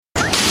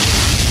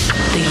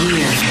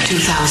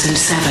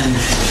2007.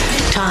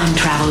 Time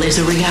travel is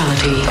a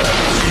reality,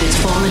 and it's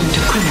fallen into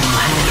criminal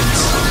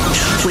hands.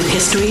 With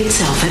history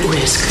itself at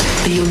risk,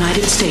 the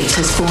United States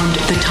has formed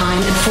the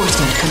Time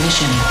Enforcement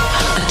Commission,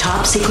 a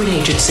top-secret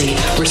agency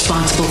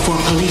responsible for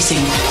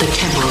policing the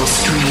temporal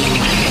stream.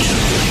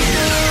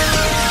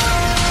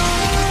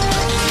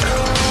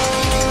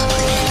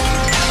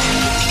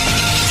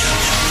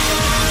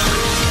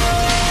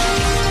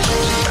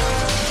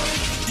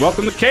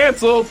 Welcome to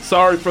Cancel.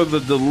 Sorry for the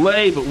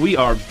delay, but we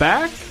are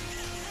back.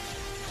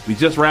 We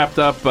just wrapped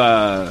up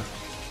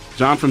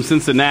John from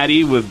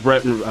Cincinnati with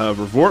Brett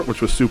Revort,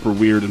 which was super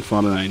weird and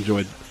fun, and I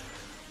enjoyed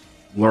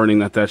learning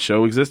that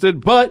show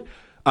existed. But,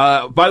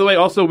 by the way,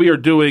 also we are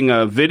doing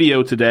a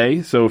video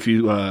today, so if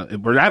you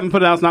we haven't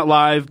put it out, it's not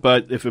live,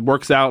 but if it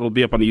works out, it'll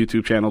be up on the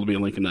YouTube channel. There'll be a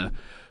link in the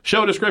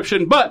show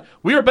description. But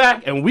we are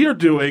back, and we are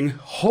doing,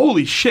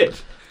 holy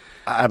shit.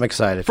 I'm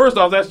excited. First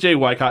off, that's Jay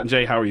Wycott. And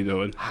Jay, how are you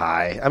doing?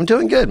 Hi. I'm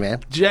doing good, man.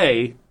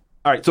 Jay,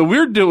 all right, so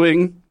we're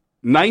doing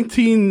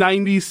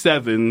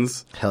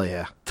 1997's Hell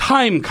yeah.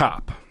 Time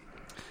Cop.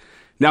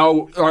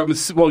 Now,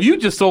 well, you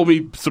just told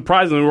me,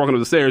 surprisingly, walking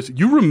up the stairs,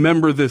 you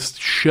remember this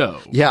show.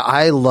 Yeah,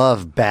 I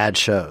love bad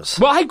shows.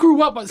 Well, I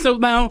grew up, so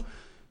now,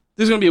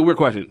 this is going to be a weird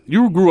question.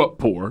 You grew up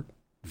poor.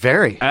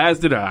 Very. As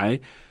did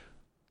I.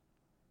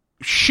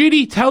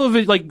 Shitty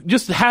television, like,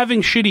 just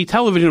having shitty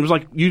television was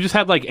like, you just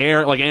had, like,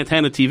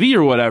 antenna TV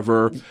or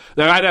whatever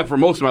that I'd have for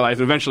most of my life.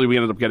 And eventually we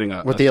ended up getting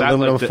with the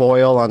aluminum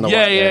foil on the wall.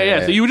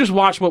 Yeah. So you would just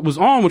watch what was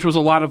on, which was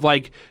a lot of,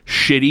 like,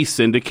 shitty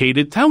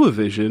syndicated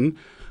television.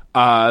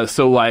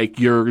 So, like,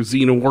 your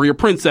Xena Warrior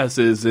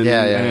Princesses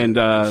and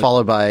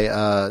followed by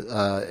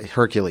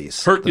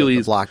Hercules.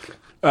 The block.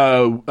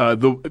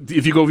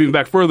 If you go even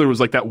back further, it was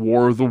like that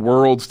War of the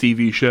Worlds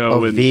TV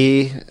show. And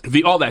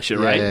V, all that shit,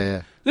 right?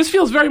 Yeah. This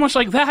feels very much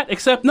like that,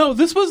 except no,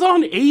 this was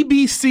on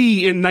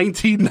ABC in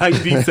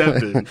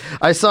 1997.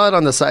 I saw it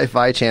on the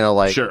Sci-Fi Channel,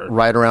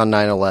 right around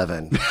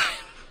 9/11.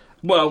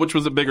 Well, which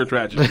was a bigger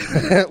tragedy.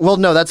 Well,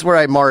 no, that's where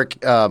I mark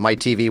my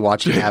TV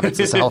watching habits,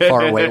 is how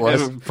far away it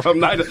was. From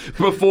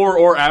before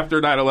or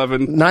after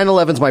 9/11?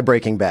 9/11's my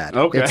Breaking Bad.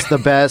 Okay. It's the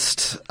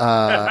best.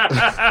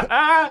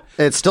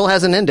 It still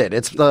hasn't ended.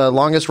 It's the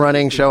longest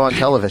running show on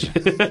television.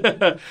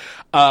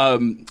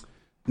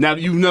 Now,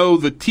 you know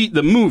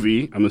the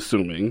movie, I'm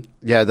assuming.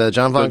 Yeah, the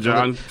Jean-Claude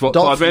Van Damme.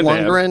 Jean-Claude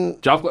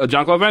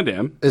Van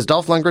Damme. Is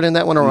Dolph Lundgren in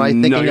that one, or am I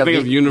thinking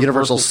of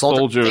Universal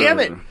Soldier? Damn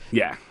it!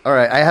 Yeah. All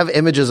right, I have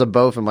images of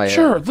both in my head.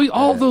 Sure,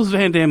 all those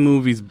Van Damme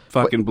movies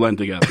fucking blend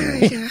together.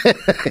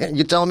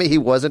 You telling me he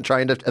wasn't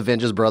trying to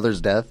avenge his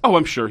brother's death? Oh,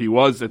 I'm sure he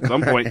was at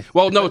some point.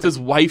 Well, no, it's his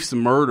wife's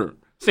murder.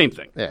 Same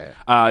thing.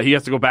 Yeah. He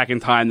has to go back in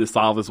time to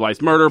solve his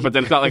wife's murder, but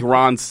then it's got like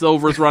Ron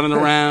Silver's running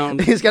around.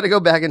 He's got to go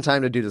back in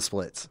time to do the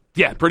splits.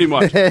 Yeah, pretty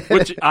much.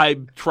 Which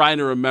I'm trying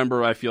to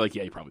remember. I feel like,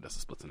 he probably does the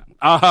splits in that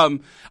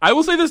one. I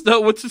will say this,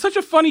 though. It's such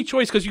a funny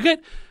choice because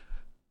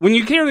when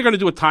you hear they're going to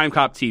do a Time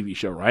Cop TV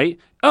show, right?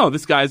 Oh,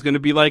 this guy's going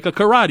to be like a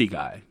karate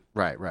guy.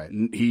 Right.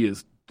 He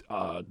is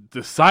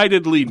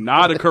decidedly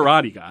not a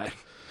karate guy.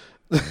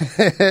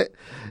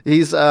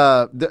 He's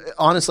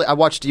honestly,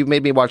 you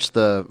made me watch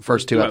the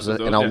first two episodes,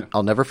 and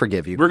I'll never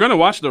forgive you. We're going to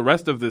watch the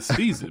rest of this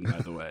season, by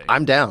the way.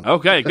 I'm down.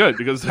 Okay, good,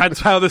 because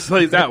that's how this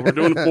plays out. We're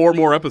doing 4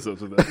 more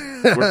episodes of this.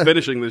 We're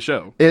finishing the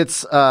show.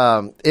 It's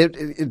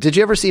did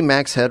you ever see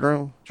Max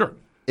Headroom? Sure.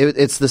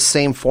 It's the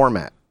same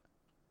format.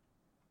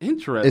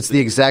 Interesting. It's the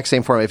exact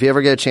same format. If you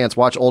ever get a chance,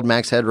 watch old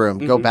Max Headroom.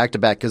 Go back to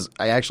back, because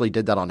I actually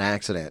did that on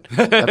accident.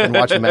 I've been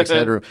watching Max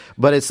Headroom,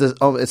 but it's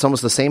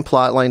almost the same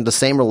plot line, the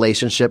same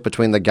relationship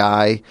between the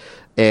guy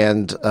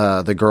and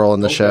the girl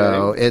in the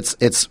show. It's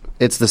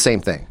the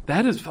same thing.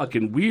 That is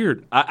fucking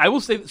weird. I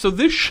will say, so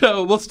this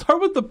show, let's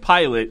start with the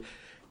pilot.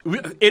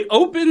 It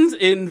opens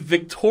in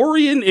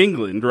Victorian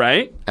England,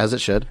 right? As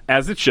it should.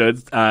 It's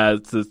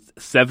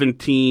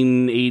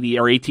 1780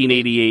 or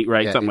 1888,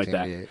 right? Yeah, something like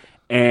that.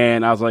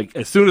 And I was like,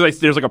 as soon as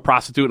there's like a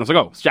prostitute, and I was like,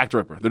 oh, it's Jack the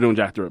Ripper. They're doing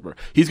Jack the Ripper.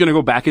 He's going to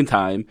go back in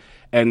time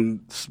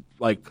and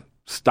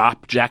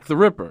stop Jack the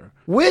Ripper.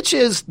 Which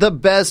is the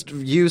best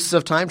use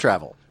of time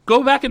travel.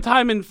 Go back in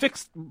time and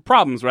fix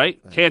problems, right?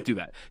 Can't do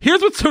that.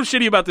 Here's what's so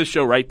shitty about this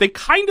show, right? They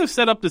kind of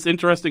set up this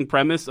interesting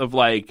premise of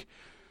like,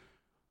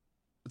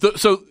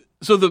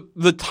 So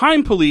the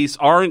time police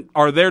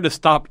are there to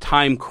stop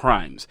time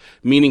crimes,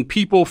 meaning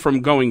people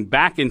from going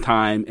back in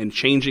time and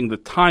changing the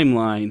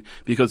timeline,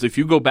 because if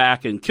you go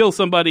back and kill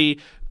somebody,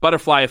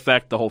 butterfly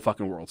effect, the whole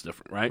fucking world's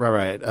different, right?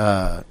 Right.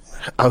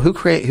 Who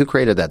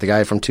created that? The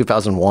guy from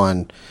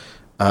 2001,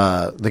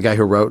 the guy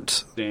who wrote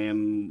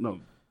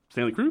Stanley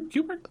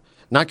Kubrick?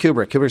 Not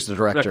Kubrick. Kubrick's the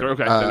director.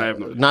 Okay, then I have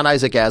no idea. Not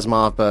Isaac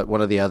Asimov, but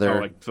one of the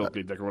other. Like Philip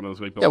K. Dick, one of those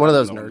people. Yeah, one of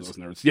those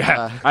nerds.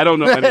 Yeah, I don't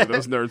know any of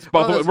those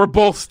nerds. We're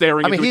both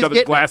staring into each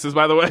other's glasses,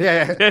 by the way.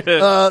 Yeah.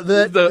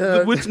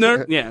 Which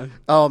nerd? Yeah.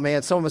 Oh,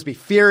 man, someone must be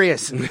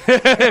furious.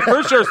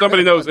 For sure,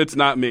 somebody knows it's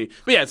not me.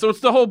 But yeah, so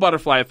it's the whole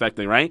butterfly effect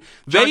thing, right?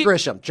 John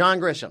Grisham.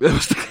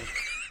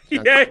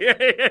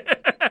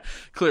 Yeah.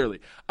 Clearly.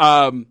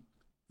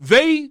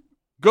 They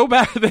go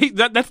back.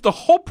 That's the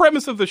whole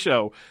premise of the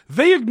show.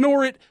 They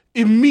ignore it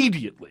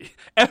immediately.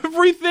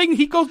 Everything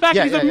he goes back,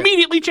 he's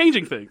immediately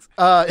changing things.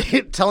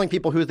 Telling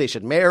people who they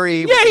should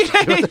marry.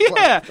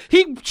 Yeah.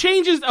 He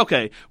changes.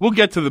 Okay, we'll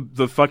get to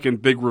the fucking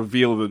big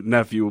reveal of the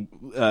nephew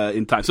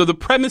in time. So the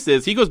premise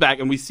is he goes back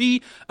and we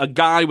see a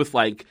guy with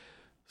like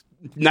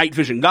night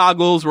vision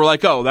goggles. We're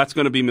like, oh, that's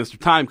going to be Mr.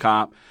 Time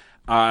Cop.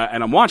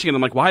 And I'm watching it.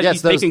 I'm like, why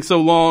is he taking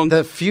so long?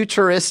 The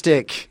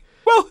futuristic.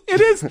 Well, it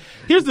is.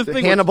 Here's the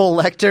thing. Hannibal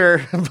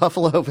Lecter,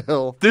 Buffalo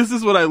Bill. This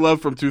is what I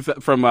love from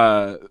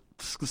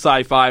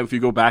sci-fi. If you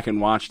go back and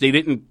watch, they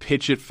didn't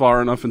pitch it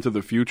far enough into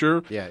the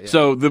future. Yeah.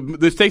 So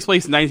this takes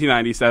place in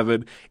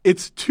 1997.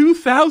 It's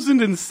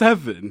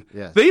 2007.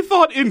 Yeah. They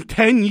thought in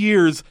 10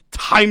 years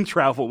time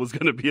travel was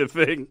going to be a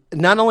thing.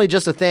 Not only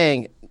just a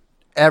thing,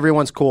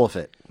 everyone's cool with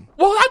it.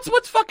 Well, that's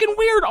what's fucking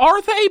weird,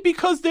 are they?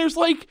 Because there's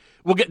like,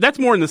 that's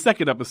more in the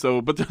second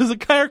episode, but there's a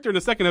character in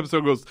the second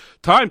episode who goes,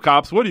 time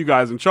cops, what are you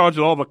guys, in charge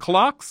of all the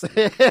clocks?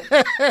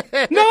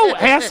 No,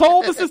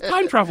 asshole, this is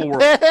time travel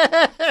world.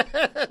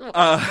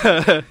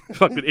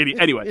 Fucking idiot.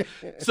 Anyway,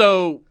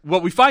 so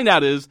what we find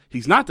out is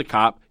he's not the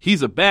cop,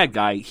 he's a bad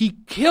guy. He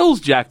kills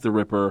Jack the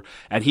Ripper,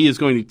 and he is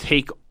going to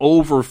take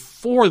over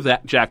for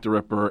that Jack the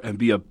Ripper and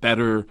be a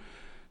better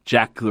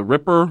Jack the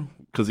Ripper,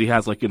 because he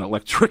has like an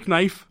electric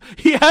knife.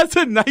 He has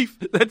a knife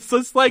that's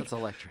just like... That's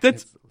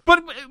electric.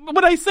 But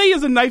what I say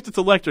is a knife that's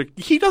electric.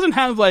 He doesn't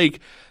have like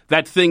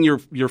that thing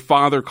your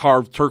father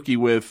carved turkey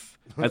with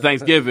at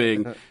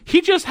Thanksgiving. He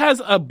just has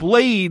a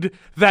blade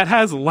that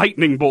has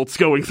lightning bolts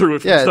going through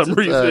it for some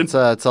reason. It's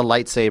a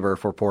lightsaber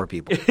for poor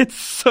people. It's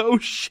so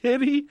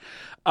shitty.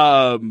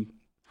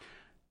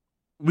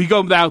 We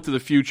go down to the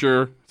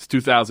future. It's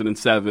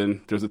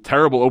 2007. There's a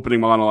terrible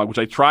opening monologue, which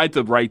I tried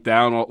to write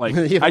down. Like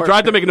I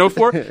tried to make a note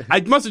for. I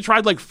must have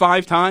tried like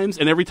 5 times,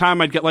 and every time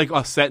I'd get like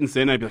a sentence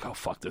in, I'd be like, "Oh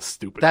fuck this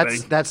stupid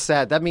thing." That's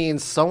sad. That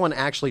means someone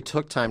actually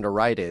took time to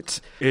write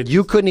it.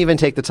 You couldn't even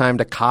take the time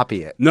to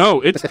copy it. No,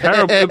 it's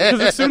terrible.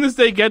 Because as soon as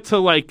they get to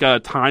like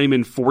a time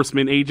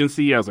enforcement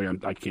agency, I was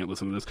like, I can't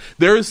listen to this.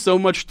 There is so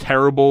much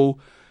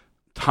terrible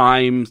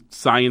time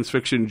science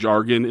fiction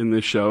jargon in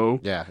this show.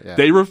 Yeah.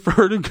 They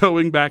refer to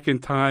going back in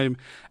time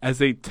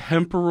as a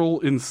temporal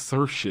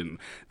insertion.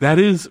 That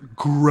is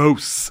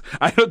gross.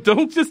 I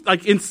don't just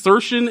like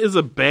insertion is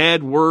a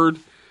bad word.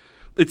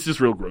 It's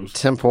just real gross.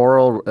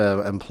 Temporal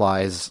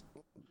implies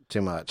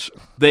too much.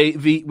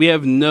 We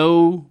have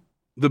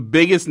the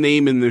biggest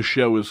name in this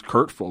show is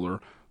Kurt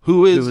Fuller,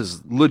 who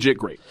is legit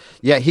great.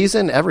 Yeah, he's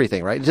in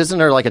everything, right? Isn't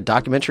there like a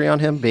documentary on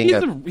him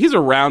being he's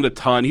around a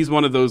ton. He's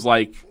one of those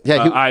like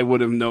I would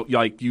have known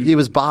like you. He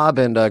was Bob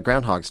in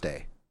Groundhog's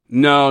Day.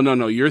 No.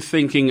 You're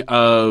thinking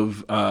of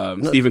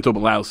Stephen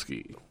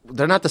Tobolowsky.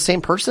 They're not the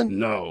same person?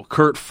 No.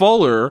 Kurt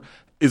Fuller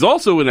is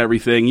also in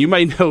everything. You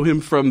might know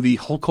him from the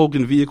Hulk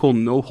Hogan vehicle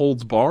No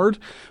Holds Barred,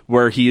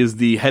 where he is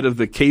the head of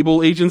the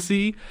cable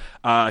agency.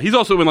 He's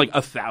also in like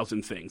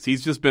 1,000 things.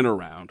 He's just been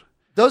around.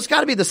 Those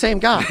got to be the same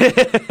guy.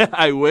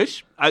 I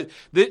wish.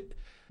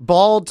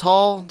 Bald,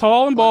 tall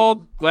and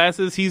bald,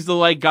 glasses. He's the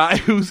like guy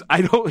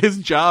his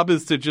job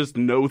is to just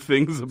know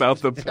things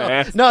about the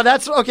past. No,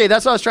 that's okay.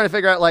 That's what I was trying to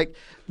figure out. Like,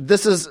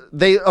 there's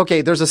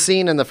a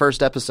scene in the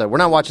first episode. We're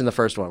not watching the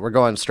first one. We're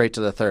going straight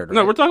to the third. Right?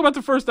 No, we're talking about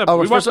the first episode.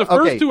 We watched the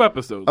first 2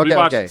 episodes. We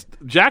watched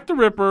Jack the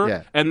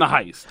Ripper and the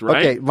heist,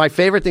 right? Okay, my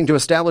favorite thing to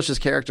establish his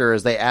character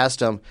is they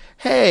asked him,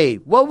 hey,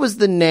 what was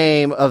the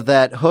name of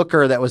that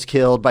hooker that was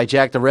killed by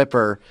Jack the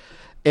Ripper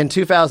in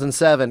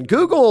 2007?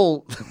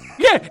 Google.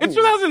 Yeah, it's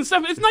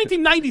 2007. It's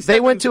 1997.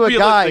 They went to a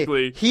guy.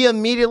 He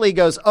immediately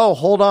goes, oh,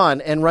 hold on,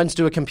 and runs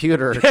to a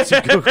computer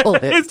to Google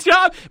it. His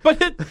job,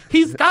 but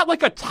he's got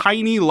like a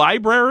tiny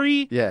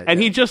library, and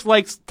he just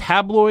likes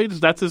tabloids.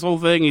 That's his whole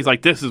thing. He's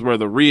like, this is where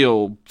the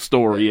real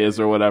story is,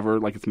 or whatever.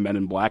 Like it's Men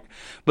in Black.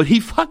 But he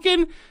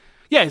fucking.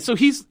 Yeah, so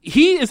he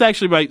is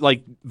actually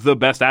like the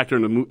best actor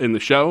in the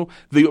show.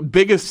 The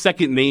biggest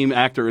second name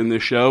actor in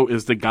this show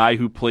is the guy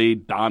who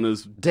played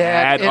Donna's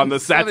dad on the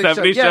Sat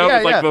 70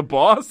 show. Like the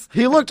boss.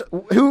 He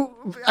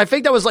I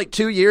think that was like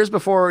 2 years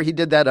before he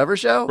did that other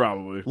show.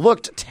 Probably.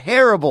 Looked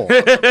terrible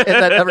in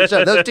that other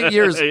show. Those 2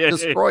 years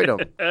destroyed him.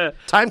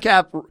 Time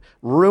Cap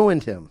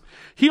ruined him.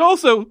 He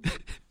also,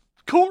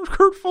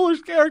 Kurt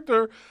Fuller's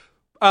character,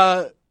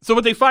 so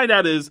what they find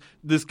out is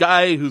this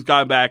guy who's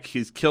gone back,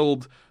 he's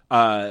killed.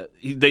 One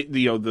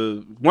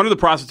of the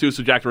prostitutes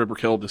who Jack the Ripper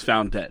killed is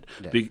found dead,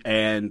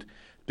 and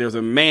there's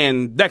a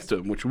man next to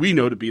him, which we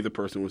know to be the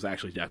person who was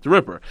actually Jack the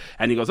Ripper,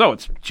 and he goes, "Oh,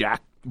 it's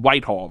Jack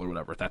Whitehall or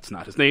whatever." That's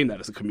not his name. That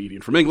is a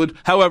comedian from England.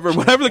 However,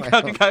 whatever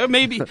the guy,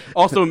 maybe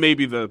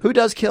the who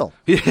does kill,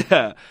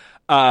 yeah,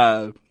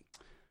 and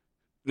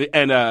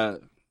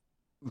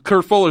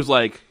Kurt Fuller's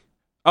like,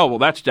 oh, well,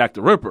 that's Jack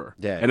the Ripper.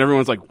 Yeah. And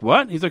everyone's like,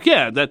 what? He's like,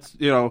 yeah, that's,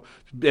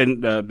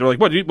 And they're like,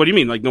 what do you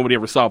mean? Like, nobody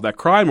ever solved that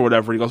crime or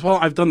whatever? And he goes, well,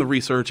 I've done the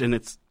research, and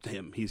it's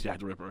him. He's Jack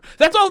the Ripper.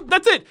 That's all.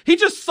 That's it. He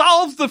just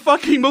solves the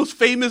fucking most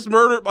famous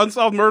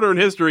unsolved murder in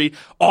history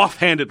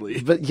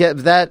offhandedly. But yeah,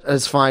 that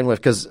is fine with,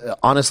 because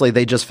honestly,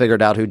 they just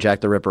figured out who Jack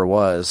the Ripper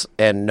was,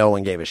 and no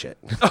one gave a shit.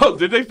 Oh,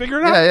 did they figure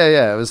it out?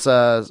 Yeah. It was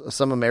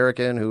some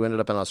American who ended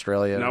up in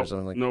Australia or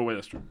something like that. No way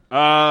that's true.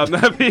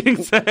 That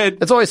being said...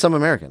 It's always some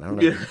American. I don't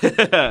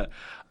know.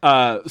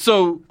 Yeah.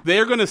 So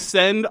they're going to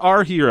send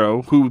our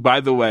hero, who,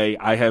 by the way,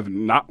 I have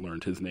not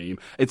learned his name.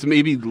 It's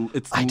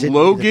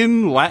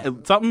Logan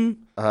something.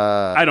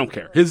 I don't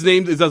care. His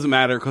name, it doesn't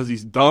matter because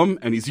he's dumb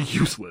and he's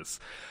useless.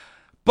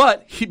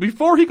 But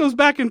before he goes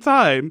back in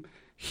time,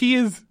 he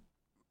is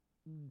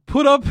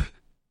put up.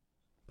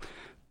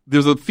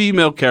 There's a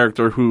female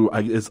character who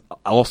is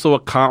also a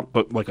comp,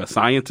 but like a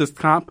scientist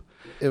comp.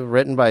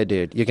 Written by a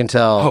dude. You can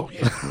tell. Oh,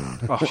 yeah.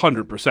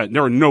 100%.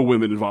 There are no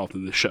women involved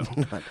in this show.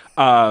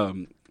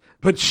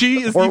 But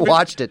she is.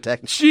 Watched it,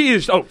 technically. She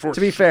is. Oh,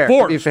 to be fair,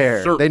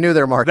 certain. They knew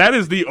their market. That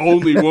is the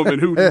only woman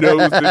who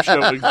knows this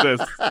show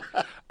exists.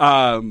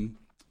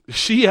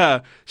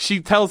 She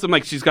tells him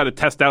like she's got to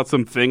test out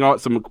something,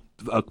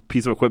 a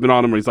piece of equipment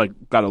on him, where he's like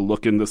got to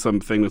look into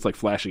something that's like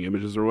flashing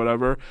images or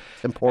whatever.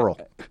 Temporal.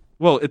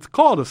 Well, it's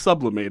called a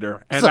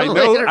sublimator, and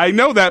I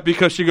know that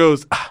because she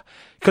goes.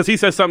 Because he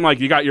says something like,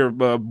 you got your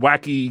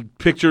wacky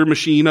picture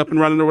machine up and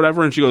running or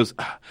whatever. And she goes,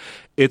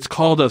 it's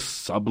called a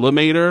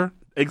sublimator.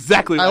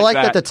 Exactly like that. I like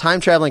that the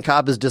time-traveling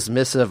cop is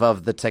dismissive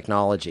of the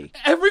technology.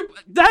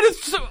 That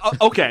is so...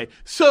 Okay,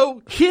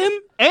 so him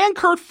and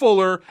Kurt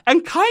Fuller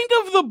and kind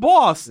of the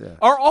boss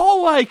are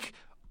all like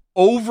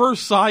over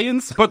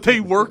science, but they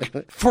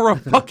work for a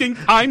fucking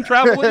time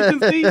travel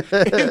agency.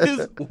 It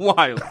is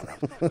wild.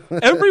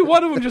 Every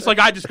one of them just like,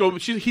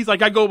 he's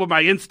like, I go with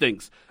my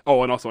instincts.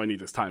 Oh, and also I need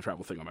this time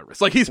travel thing on my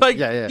wrist. Like, he's like,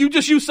 you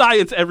just use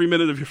science every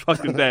minute of your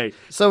fucking day.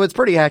 So it's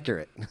pretty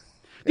accurate.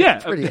 Yeah.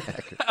 It's pretty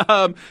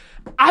accurate.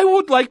 I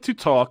would like to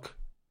talk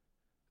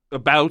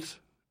about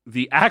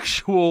the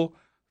actual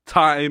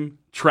time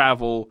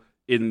travel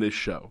in this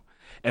show.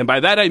 And by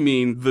that I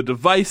mean the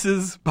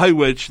devices by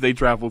which they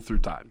travel through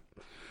time.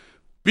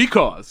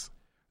 Because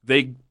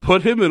they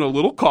put him in a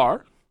little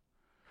car.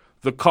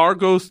 The car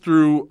goes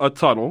through a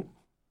tunnel.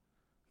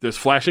 There's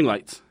flashing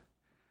lights.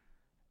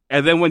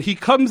 And then when he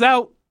comes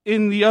out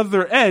in the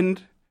other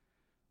end,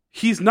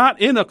 he's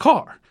not in a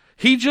car.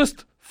 He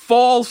just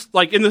falls,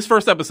 like in this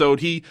first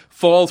episode, he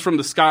falls from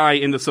the sky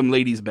into some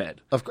lady's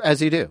bed.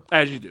 As you do.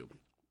 As you do.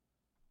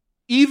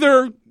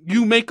 Either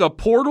you make a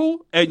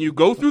portal and you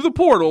go through the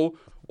portal,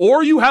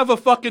 or you have a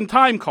fucking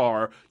time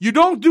car. You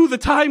don't do the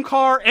time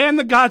car and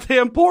the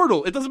goddamn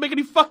portal. It doesn't make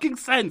any fucking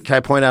sense. Can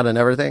I point out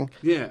another thing?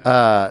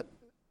 Yeah.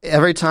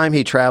 Every time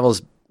he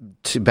travels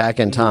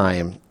back in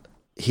time,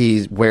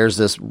 he wears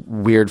this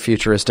weird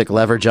futuristic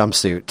leather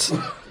jumpsuit.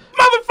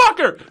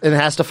 Motherfucker! And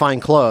has to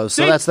find clothes.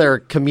 So that's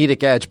their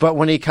comedic edge. But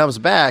when he comes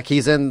back,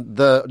 he's in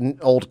the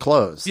old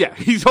clothes. Yeah,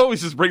 he's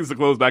always just brings the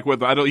clothes back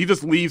with him. He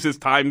just leaves his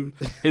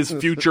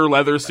future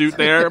leather suit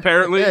there,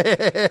 apparently.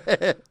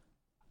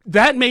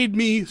 That made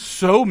me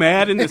so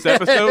mad in this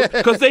episode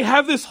because they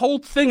have this whole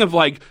thing of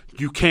like,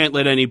 you can't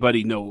let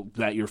anybody know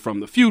that you're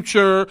from the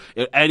future.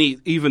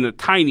 Even the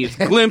tiniest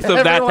glimpse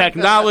of that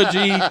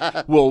technology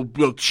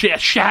will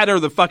shatter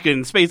the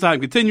fucking space-time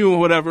continuum or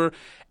whatever.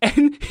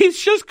 And he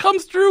just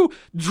comes through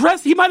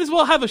dressed. He might as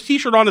well have a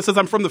t-shirt on that says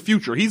I'm from the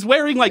future. He's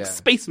wearing like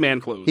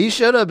spaceman clothes. He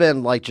should have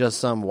been like just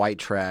some white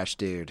trash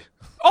dude.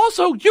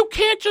 Also, you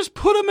can't just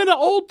put him in an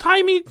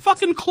old-timey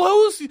fucking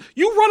clothes.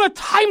 You run a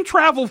time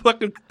travel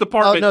fucking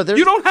department. Oh, no,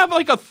 you don't have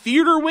like a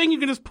theater wing. You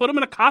can just put him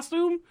in a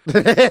costume.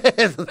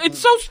 It's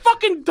so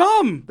fucking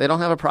dumb. They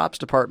don't have a props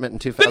department in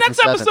The 2007. next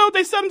episode,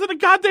 they sent him to the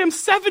goddamn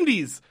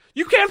 70s.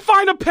 You can't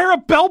find a pair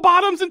of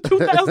bell-bottoms in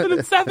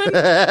 2007?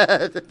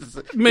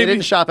 They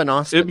didn't shop in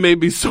Austin. It made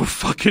me so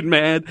fucking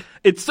mad.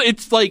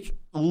 It's like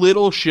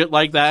little shit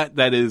like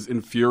that is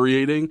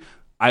infuriating.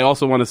 I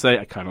also want to say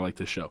I kind of like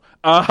this show.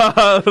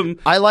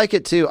 I like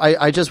it too.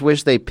 I just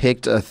wish they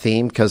picked a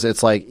theme because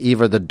it's like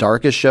either the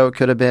darkest show it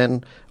could have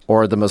been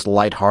or the most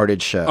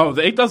lighthearted show. Oh,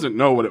 it doesn't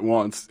know what it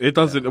wants. It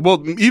doesn't. Yeah.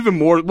 Well, even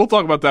more. We'll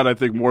talk about that, I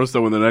think, more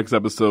so in the next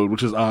episode,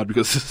 which is odd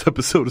because this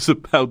episode is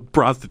about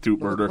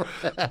prostitute murder.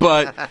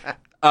 But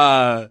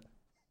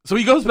so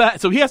he goes back.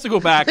 So he has to go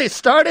back. They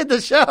started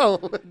the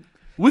show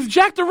with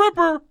Jack the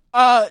Ripper.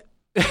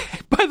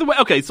 By the way,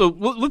 okay. So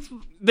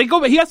they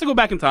go. He has to go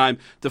back in time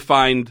to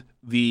find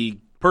the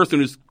person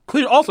who's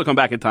clearly also come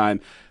back in time,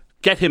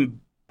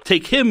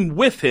 take him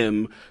with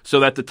him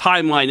so that the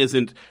timeline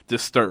isn't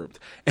disturbed.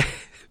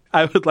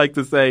 I would like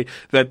to say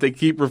that they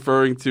keep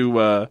referring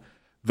to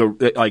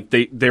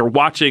they're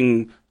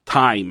watching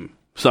time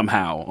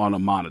somehow on a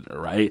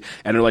monitor, right?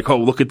 And they're like, oh,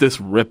 look at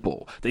this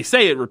ripple. They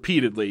say it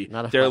repeatedly.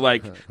 They're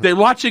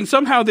watching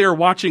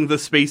the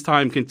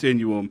space-time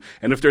continuum,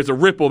 and if there's a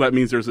ripple, that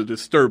means there's a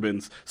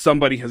disturbance.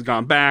 Somebody has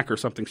gone back or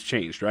something's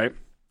changed, right?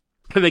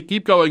 And they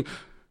keep going,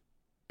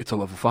 it's a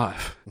level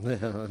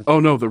 5. Oh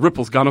no, the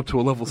ripple's gone up to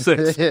a level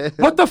 6.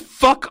 What the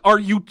fuck are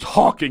you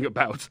talking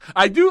about?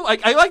 I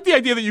like the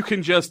idea that you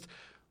can just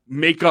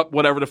make up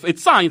whatever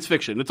it's science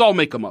fiction. It's all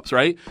make 'em ups,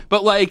 right?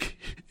 But like,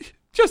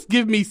 just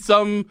give me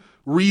some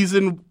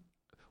reason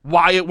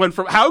why it went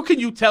from. How can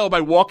you tell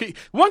by walking?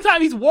 One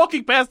time he's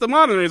walking past the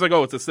monitor and he's like,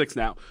 oh, it's a 6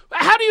 now.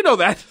 How do you know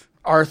that?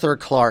 Arthur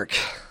Clarke.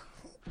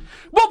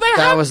 Well,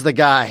 that was the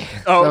guy.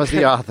 Oh, that was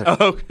the author.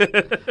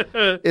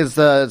 Okay. It's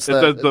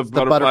the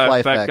butterfly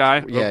effect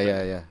guy?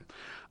 Yeah,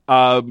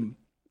 yeah.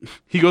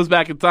 He goes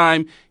back in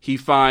time. He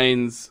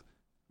finds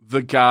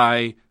the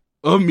guy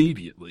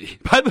immediately.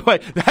 By the way,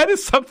 that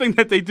is something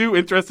that they do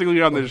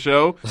interestingly on the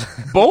show.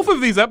 Both of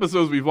these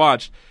episodes we've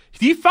watched,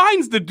 he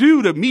finds the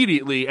dude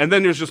immediately, and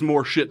then there's just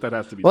more shit that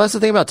has to be done. Well, that's the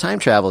thing about time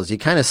travel is you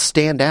kind of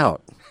stand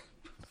out.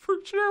 For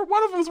sure.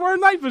 One of them's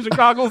wearing night vision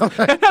goggles and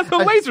has a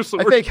laser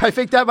sword. I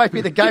think that might be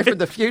the guy from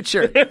the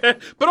future.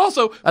 But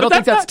also, I don't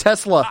think that's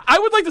Tesla. I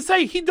would like to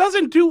say he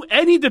doesn't do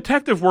any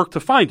detective work to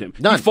find him.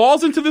 None. He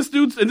falls into this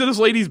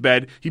lady's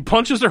bed. He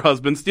punches her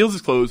husband, steals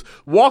his clothes,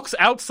 walks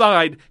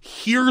outside,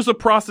 hears a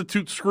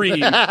prostitute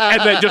scream,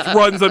 and then just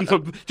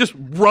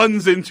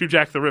runs into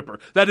Jack the Ripper.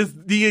 That is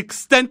the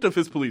extent of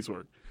his police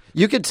work.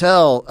 You could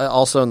tell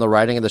also in the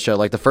writing of the show,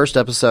 like the first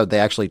episode, they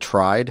actually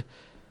tried.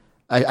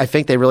 I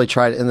think they really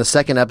tried. In the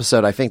second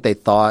episode, I think they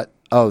thought,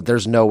 oh,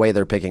 there's no way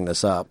they're picking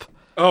this up.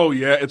 Oh,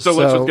 yeah. And so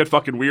let's just get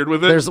fucking weird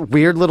with it. There's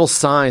weird little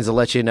signs that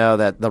let you know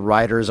that the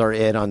writers are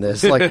in on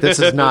this. Like, this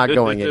is not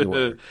going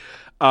anywhere.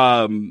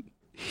 So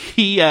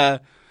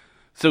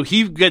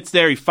he gets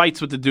there. He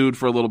fights with the dude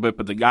for a little bit,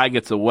 but the guy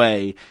gets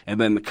away. And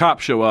then the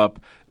cops show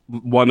up.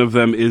 One of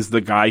them is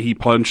the guy he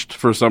punched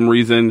for some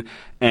reason.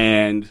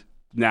 And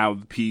now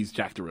he's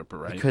Jack the Ripper,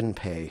 right? They couldn't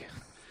pay.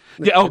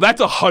 Yeah, that's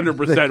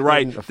 100%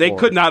 right. They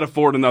could not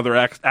afford another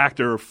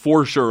actor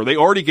for sure. They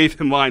already gave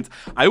him lines.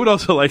 I would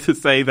also like to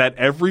say that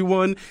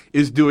everyone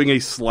is doing a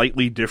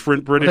slightly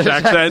different British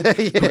accent,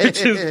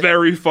 which is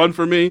very fun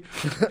for me.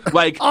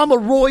 Like, I'm a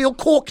royal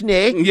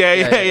cockney.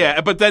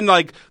 Yeah. But then,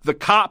 like, the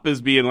cop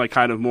is being, like,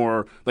 kind of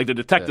more, like, the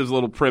detective's a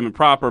little prim and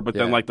proper, but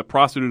then, like, the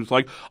prostitute's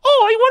like,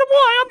 oh, what am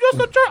I?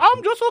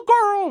 I'm just a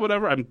girl,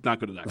 whatever. I'm not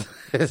good at that.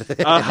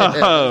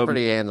 It's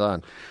pretty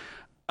hands-on.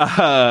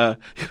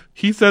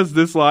 He says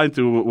this line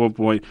to him at one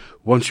point,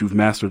 once you've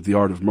mastered the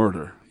art of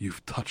murder,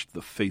 you've touched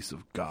the face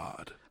of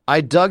God.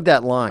 I dug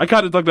that line. I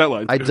kind of dug that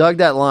line. I dug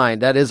that line.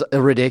 That is a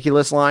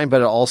ridiculous line,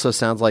 but it also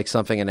sounds like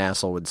something an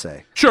asshole would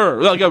say.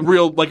 Sure. Like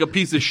a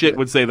piece of shit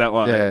would say that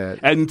line. Yeah.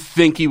 And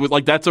think he would,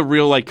 like, that's a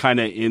real, like, kind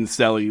of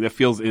incel-y. That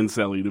feels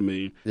incel-y to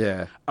me.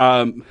 Yeah.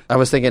 I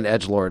was thinking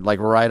edgelord, like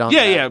right on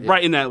that. Yeah,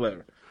 right in that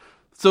letter.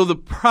 So the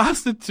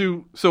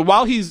prostitute,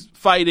 while he's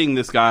fighting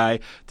this guy,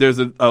 there's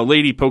a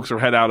lady pokes her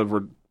head out of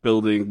her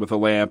building with a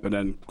lamp and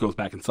then goes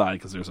back inside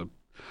because there's a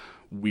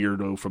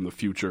weirdo from the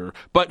future.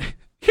 But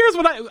here's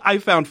what I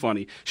found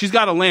funny. She's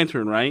got a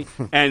lantern, right?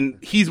 And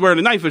he's wearing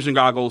a night vision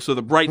goggles, so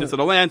the brightness of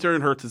the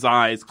lantern hurts his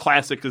eyes.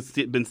 Classic, has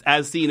been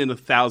as seen in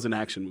 1,000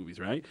 action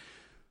movies, right?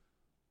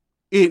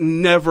 It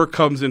never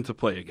comes into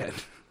play again.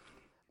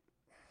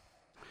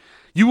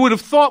 You would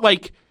have thought,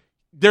 like,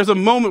 there's a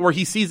moment where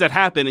he sees that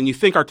happen, and you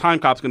think our time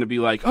cop's going to be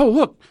like, oh,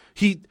 look,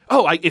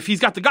 if he's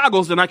got the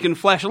goggles, then I can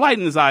flash a light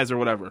in his eyes or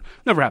whatever.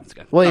 Never happens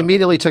again. Well, he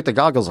immediately took the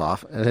goggles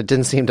off, and it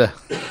didn't seem to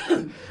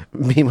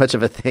be much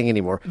of a thing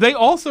anymore. They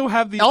also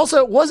have Also,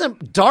 it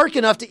wasn't dark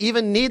enough to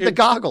even need the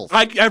goggles.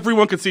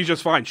 Everyone could see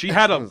just fine. She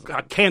had a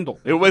candle.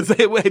 It wasn't.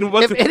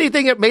 If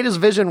anything, it made his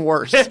vision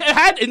worse.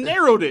 It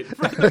narrowed it,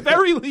 at the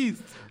very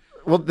least.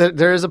 Well,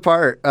 there is a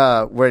part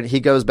where he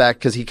goes back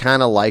because he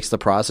kind of likes the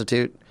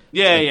prostitute.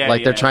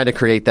 They're trying to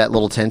create that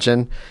little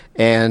tension,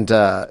 and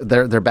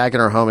they're back in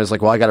her home. It's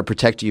like, well, I got to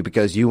protect you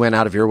because you went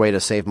out of your way to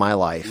save my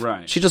life.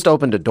 Right. She just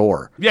opened a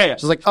door. Yeah.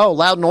 She's like, oh,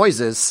 loud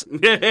noises.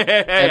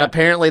 And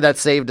apparently that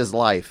saved his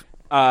life.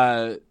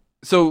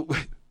 So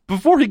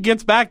before he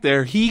gets back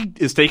there, he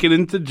is taken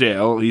into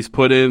jail. He's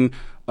put in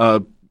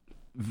a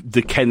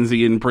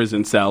Dickensian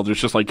prison cell.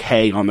 There's just like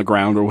hay on the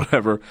ground or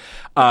whatever,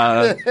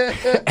 and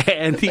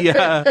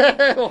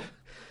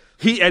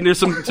and there's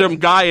some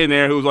guy in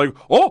there who's like,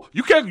 oh,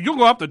 you're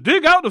gonna have to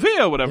dig out of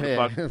here, whatever the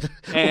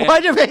fuck.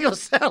 Why'd you make him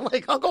sound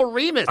like Uncle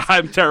Remus?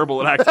 I'm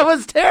terrible at accents. That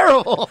was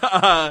terrible.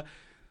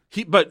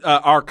 But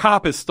our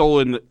cop has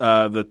stolen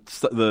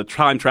the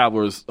time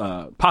traveler's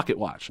pocket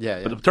watch.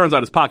 Yeah. But it turns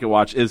out his pocket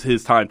watch is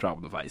his time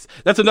travel device.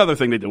 That's another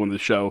thing they do in the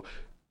show.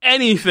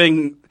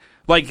 Anything,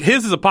 like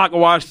his is a pocket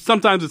watch.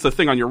 Sometimes it's a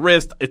thing on your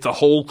wrist. It's a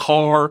whole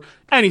car.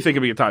 Anything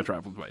can be a time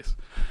travel device.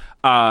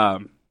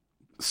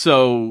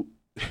 So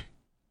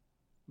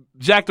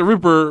Jack the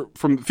Ripper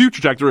from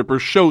future Jack the Ripper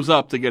shows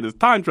up to get his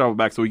time travel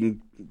back so he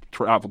can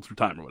travel through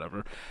time or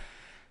whatever.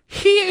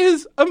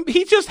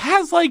 He just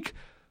has like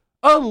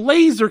a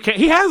laser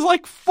he has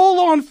like full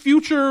on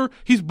future.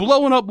 He's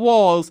blowing up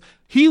walls.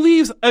 He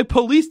leaves a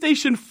police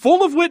station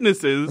full of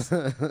witnesses.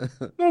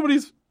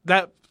 Nobody's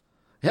that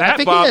I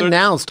think bothered. He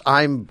announced,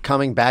 I'm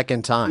coming back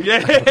in time.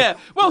 Yeah.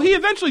 Well, he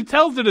eventually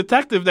tells the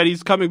detective that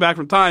he's coming back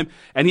from time,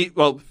 and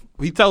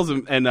he tells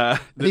him, and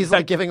he's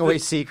like giving away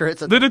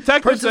secrets. The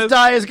detective Princess says,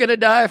 Di is going to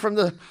die from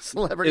the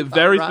celebrity.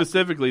 Very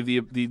specifically,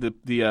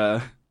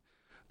 the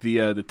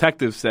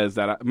detective says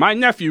that my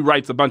nephew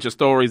writes a bunch of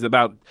stories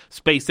about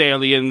space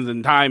aliens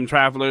and time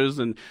travelers,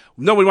 and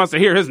nobody wants to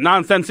hear his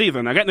nonsense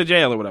either. Now get into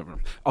jail or whatever.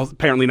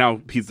 Apparently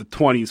now he's the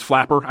 20s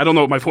flapper. I don't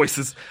know what my voice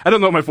is. I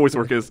don't know what my voice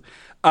work is.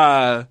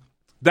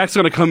 That's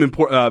going to come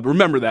important.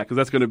 Remember that, because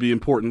that's going to be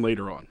important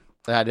later on.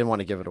 I didn't want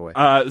to give it away.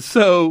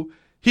 So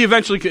he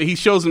eventually he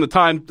shows him the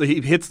time. He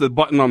hits the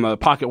button on the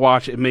pocket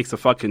watch. It makes a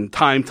fucking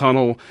time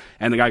tunnel,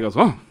 and the guy goes,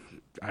 "Oh,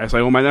 I guess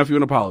I owe my nephew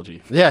an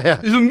apology." Yeah.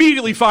 He's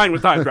immediately fine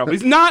with time travel.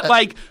 He's not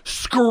like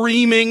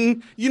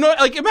screaming. You know,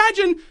 like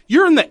imagine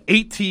you're in the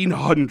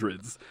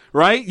 1800s,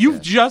 right?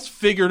 You've just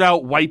figured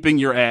out wiping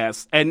your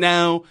ass, and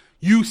now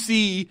you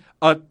see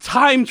a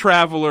time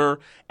traveler,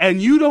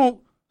 and you don't.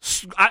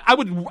 I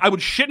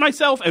would shit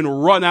myself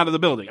and run out of the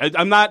building.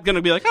 I'm not going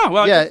to be like, oh,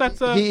 well, I guess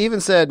that's... he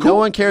even said, cool. No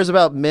one cares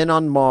about men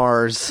on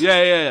Mars.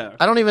 Yeah.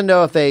 I don't even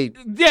know if they...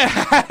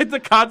 Yeah, the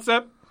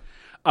concept.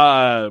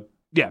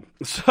 Yeah.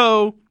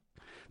 So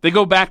they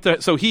go back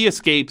to... So he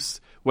escapes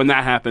when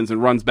that happens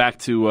and runs back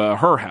to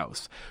her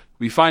house.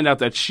 We find out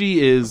that she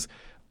is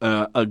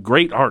a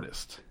great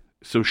artist.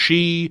 So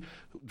she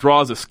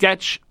draws a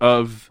sketch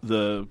of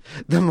the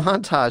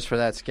montage for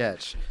that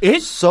sketch.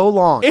 It's so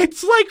long.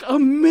 It's like a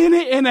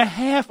minute and a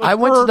half of I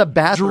went to the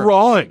bathroom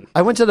drawing.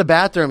 I went to the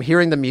bathroom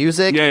hearing the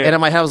music, and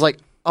in my head I was like,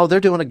 oh, they're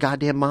doing a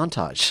goddamn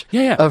montage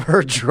of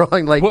her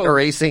drawing, like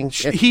erasing.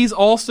 He's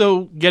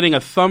also getting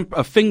a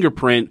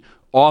fingerprint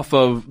off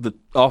of the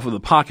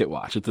pocket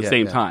watch at the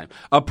same time.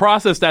 A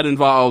process that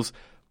involves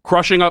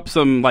crushing up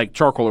some like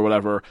charcoal or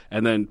whatever,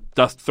 and then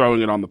dust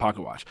throwing it on the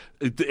pocket watch.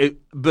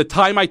 The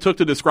time I took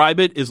to describe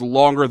it is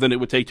longer than it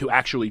would take to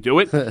actually do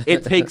it.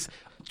 It takes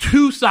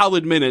 2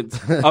 solid minutes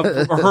of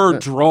her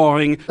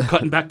drawing,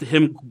 cutting back to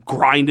him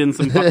grinding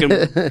some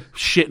fucking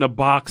shit in a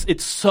box.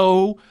 It's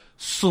so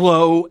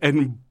slow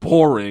and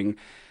boring.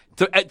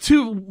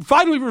 To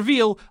finally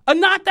reveal a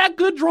not that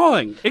good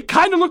drawing. It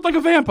kind of looked like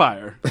a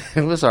vampire.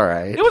 It was all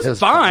right. It was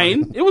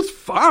fine. It was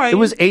fine. It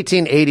was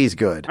 1880s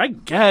good. I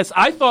guess.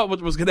 I thought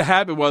what was going to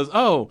happen was,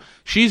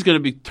 she's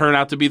going to turn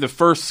out to be the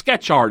first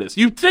sketch artist.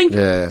 You'd think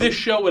this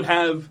show would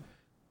have...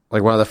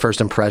 Like one of the first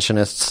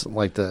impressionists,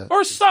 like the...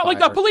 Or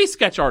like a police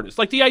sketch artist.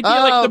 Like the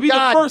idea, to be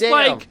the first,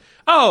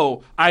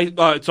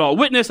 it's all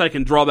witness, I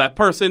can draw that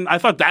person. I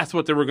thought that's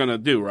what they were going to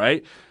do,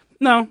 right?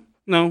 No,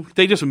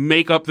 they just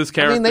make up this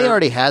character. I mean, they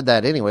already had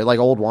that anyway, like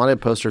old wanted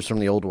posters from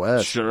the Old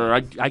West. Sure, I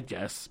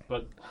guess,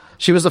 but...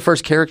 She was the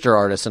first character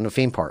artist in a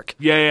theme park.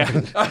 Yeah.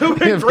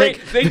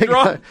 Great.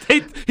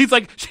 She's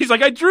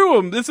like, I drew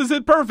him. This is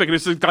it perfect. And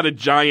it's just got a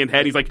giant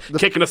head. He's like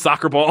kicking a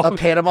soccer ball. A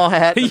Panama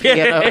hat.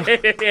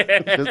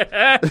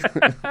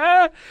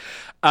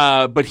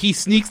 But he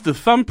sneaks the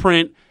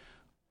thumbprint.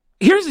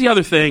 Here's the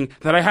other thing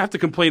that I have to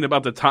complain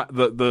about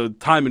the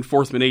Time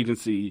Enforcement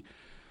Agency.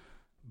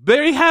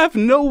 They have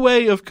no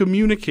way of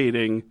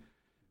communicating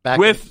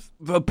with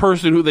the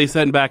person who they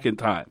send back in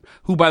time,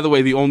 who, by the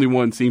way, the only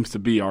one seems to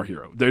be our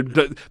hero.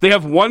 They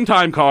have one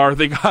time car.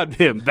 They got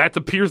him. That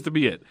appears to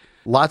be it.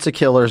 Lots of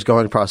killers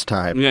going across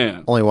time.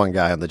 Yeah. Only one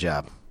guy on the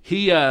job.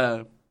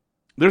 There's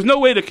no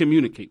way to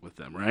communicate with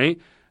them, right?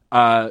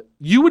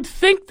 You would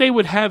think they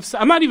would have...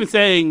 I'm not even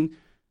saying...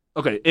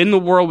 Okay, in the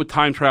world with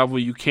time travel,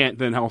 you can't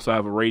then also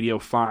have a radio.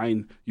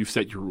 Fine, you've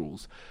set your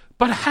rules.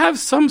 But have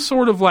some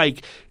sort of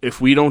like,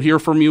 if we don't hear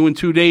from you in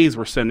 2 days,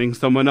 we're sending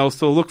someone else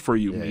to look for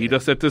you. Meet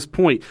us at this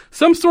point.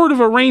 Some sort of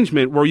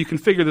arrangement where you can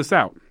figure this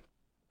out.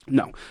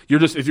 No.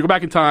 If you go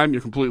back in time,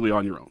 you're completely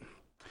on your own.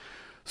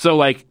 So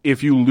like,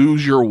 if you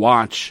lose your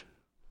watch,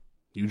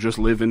 you just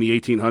live in the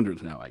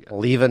 1800s now, I guess.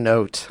 Leave a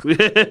note.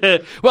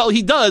 Well,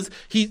 he does.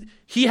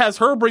 He has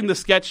her bring the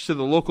sketch to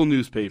the local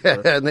newspaper.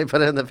 And they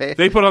put it in the page.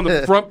 They put it on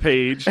the front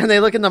page. And they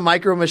look in the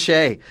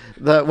micro-mache.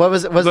 The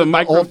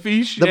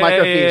microfiche? The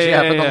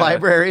microfiche, from the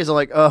libraries. I'm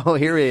like, oh,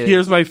 here he is.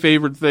 Here's my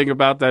favorite thing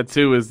about that,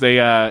 too, is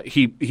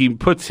he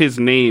puts his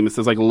name, it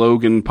says like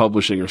Logan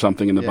Publishing or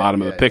something in the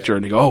bottom of the picture,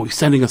 and they go, he's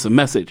sending us a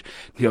message.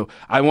 You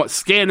go,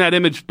 scan that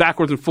image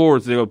backwards and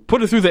forwards. They go,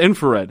 put it through the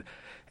infrared.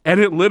 And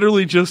it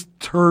literally just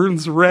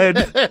turns red.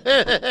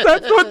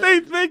 That's what they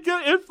think.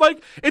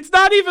 It's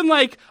not even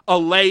like a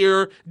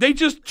layer. They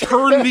just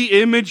turn the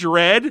image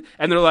red,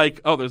 and they're like,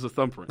 oh, there's a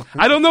thumbprint.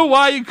 I don't know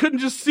why you couldn't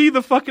just see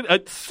the fucking...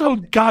 It's so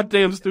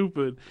goddamn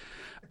stupid.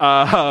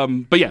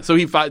 But yeah, so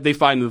they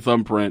find the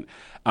thumbprint,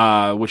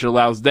 which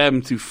allows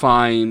them to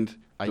find...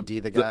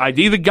 ID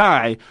the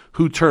guy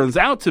who turns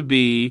out to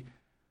be...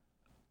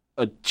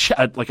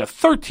 like a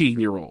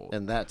 13-year-old.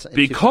 And that's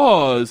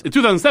because in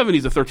 2007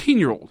 he's a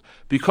 13-year-old,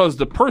 because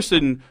the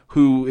person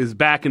who is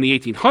back in the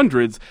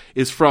 1800s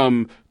is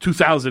from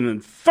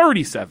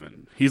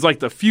 2037. He's like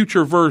the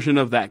future version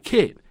of that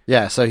kid.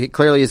 Yeah, so he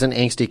clearly is an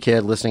angsty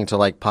kid listening to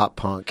like pop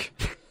punk.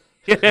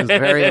 He's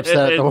very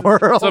upset at the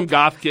world. Some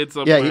goth kid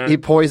somewhere. Yeah, he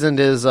poisoned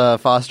his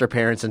foster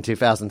parents in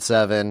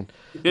 2007.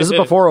 This is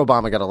before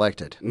Obama got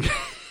elected.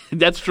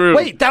 That's true.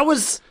 Wait, that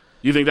was...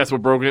 You think that's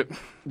what broke it?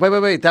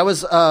 Wait. That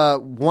was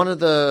one of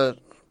the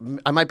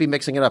I might be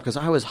mixing it up because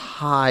I was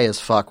high as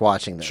fuck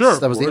watching this. Sure,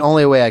 that was of the course.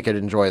 only way I could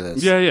enjoy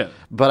this. Yeah.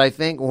 But I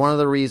think one of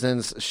the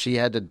reasons she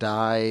had to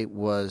die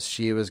was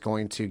she was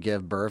going to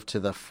give birth to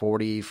the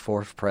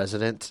 44th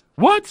president.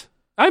 What?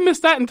 I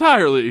missed that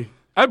entirely.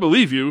 I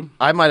believe you.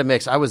 I might have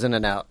mixed. I was in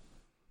and out.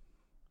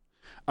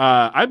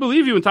 I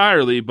believe you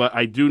entirely, but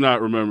I do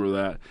not remember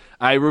that.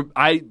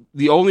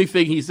 The only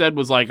thing he said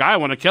was like, I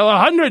want to kill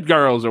 100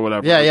 girls or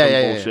whatever.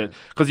 Yeah. Bullshit.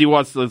 Because he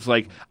wants to, it's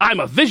like, I'm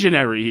a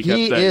visionary. He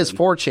kept saying. Is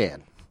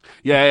 4chan.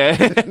 Yeah.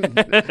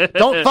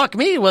 Don't fuck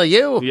me, will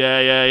you?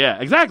 Yeah.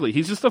 Exactly.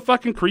 He's just a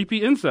fucking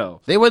creepy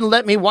incel. They wouldn't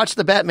let me watch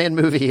the Batman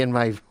movie in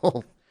my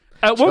whole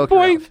At one Joker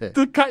point,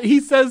 outfit.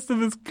 he says to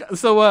this.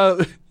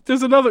 So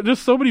there's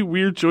so many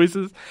weird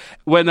choices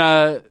when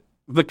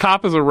the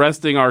cop is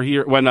arresting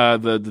when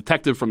the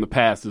detective from the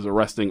past is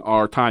arresting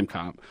our time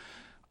cop.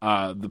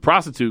 The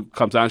prostitute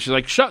comes out and she's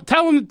like,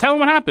 tell him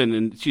what happened.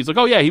 And she's like,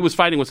 oh yeah, he was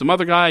fighting with some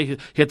other guy. He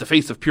had the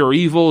face of pure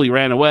evil. He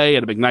ran away,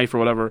 had a big knife or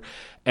whatever.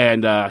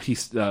 And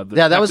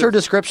that was her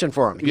description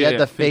for him. He had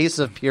the face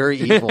of pure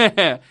evil.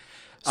 Yeah.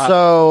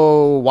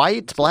 So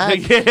white, black,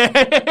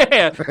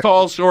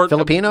 tall, short,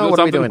 Filipino.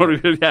 What are we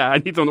doing? Yeah, I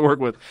need someone to work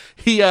with.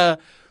 He said,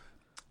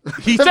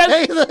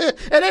 and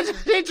then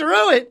she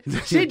drew it.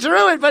 She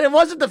drew it, but it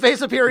wasn't the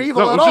face of pure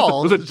evil at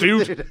all. It was a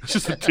dude. It's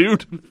just a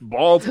dude,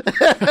 bald.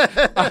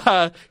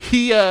 But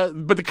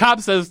the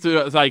cop says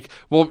to us, like,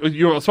 well,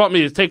 you want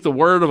me to take the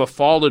word of a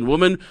fallen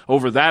woman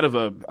over that of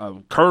a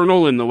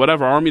colonel in the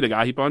whatever army, the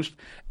guy he punched?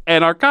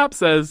 And our cop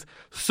says,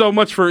 so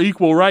much for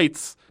equal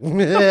rights. What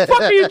the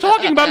fuck are you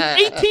talking about?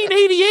 It's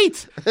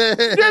 1888.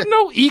 There's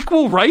no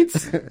equal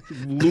rights,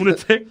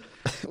 lunatic.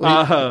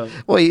 Well,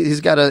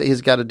 he's got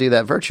to do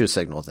that virtue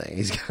signal thing.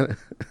 He's got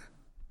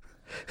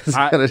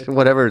to,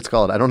 whatever it's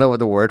called. I don't know what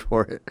the word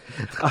for it.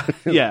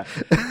 Yeah,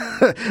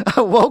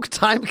 a woke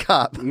time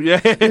cop. Yeah,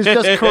 he's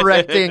just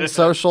correcting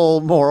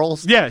social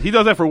morals. Yeah, he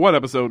does that for one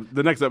episode.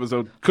 The next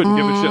episode couldn't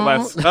give a shit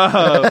less.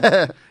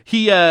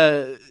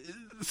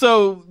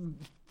 So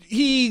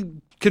he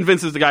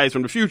convinces the guys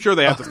from the future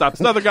they have to stop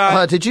this other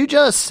guy. Did you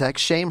just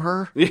sex shame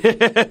her?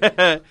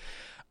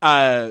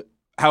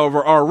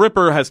 However, our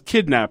Ripper has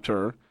kidnapped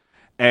her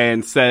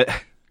and said,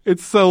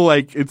 it's such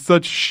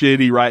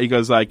shitty, right? He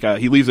goes like,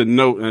 he leaves a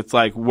note and it's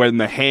like, when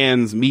the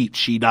hands meet,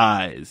 she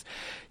dies.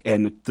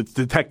 And the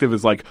detective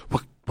is like,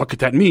 what could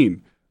that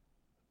mean?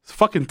 It's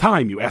fucking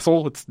time, you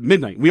asshole. It's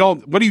midnight.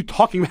 What are you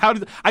talking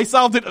about? I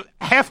solved it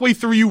halfway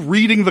through you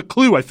reading the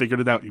clue. I figured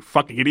it out, you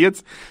fucking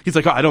idiots. He's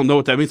like, oh, I don't know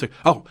what that means. Like,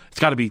 oh, it's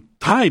gotta be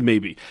time,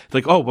 maybe. It's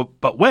like, oh,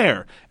 but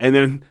where? And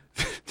then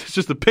it's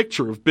just a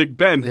picture of Big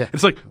Ben. Yeah.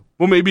 It's like,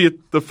 well, maybe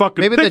the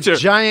fucking picture. The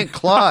giant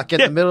clock in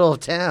the middle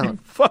of town. You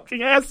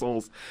fucking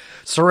assholes.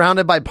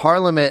 Surrounded by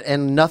Parliament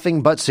and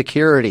nothing but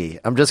security.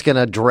 I'm just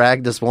gonna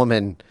drag this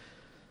woman.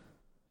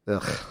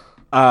 Ugh.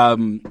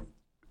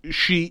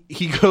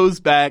 He goes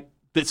back.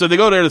 So they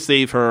go there to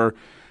save her,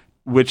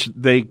 which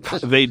they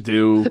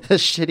do. The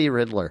shitty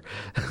Riddler.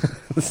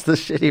 It's the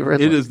shitty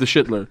Riddler. It is the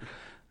Shitler.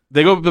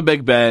 They go up to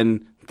Big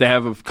Ben. They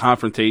have a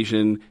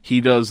confrontation. He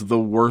does the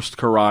worst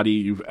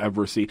karate you've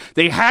ever seen.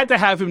 They had to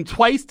have him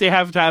twice. They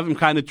have to have him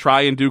kind of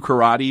try and do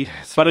karate.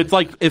 But it's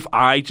like if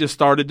I just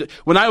started.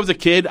 When I was a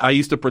kid, I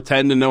used to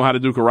pretend to know how to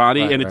do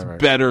karate, and it's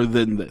better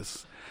than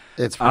this.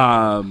 It's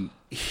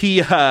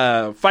he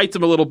fights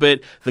him a little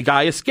bit. The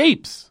guy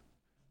escapes.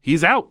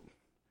 He's out.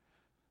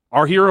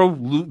 Our hero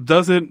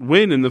doesn't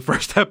win in the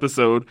first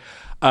episode.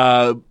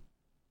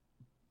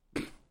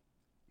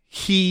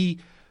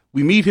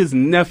 We meet his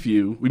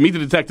nephew. We meet the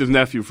detective's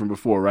nephew from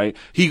before, right?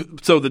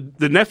 So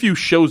the nephew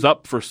shows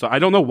up for I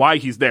don't know why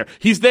he's there.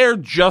 He's there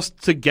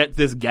just to get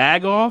this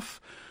gag off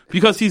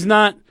because he's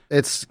not.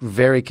 It's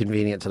very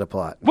convenient to the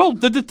plot. Well,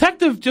 the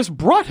detective just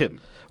brought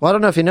him. Well, I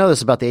don't know if you know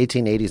this about the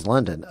 1880s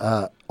London.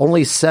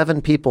 Only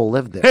 7 people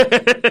lived there.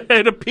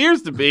 It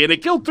appears to be, and they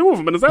killed 2 of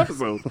them in this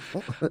episode.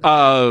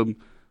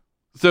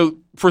 So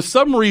for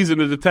some reason,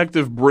 the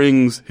detective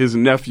brings his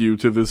nephew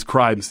to this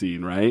crime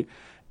scene, right?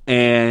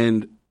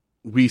 And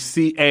we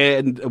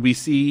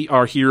see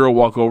our hero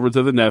walk over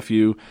to the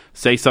nephew,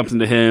 say something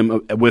to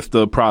him with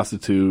the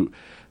prostitute,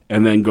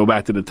 and then go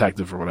back to the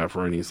detective or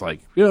whatever. And he's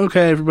like, yeah,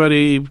 okay,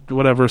 everybody,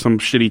 whatever, some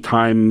shitty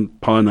time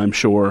pun, I'm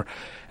sure.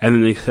 And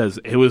then he says,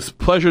 it was a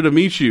pleasure to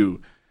meet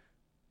you,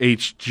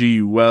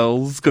 H.G.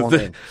 Wells.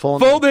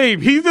 Full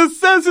name. He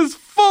just says his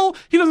full.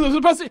 He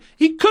doesn't.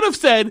 He could have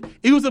said,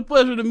 it was a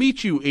pleasure to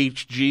meet you,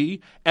 H.G.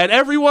 And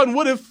everyone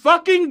would have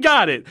fucking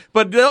got it.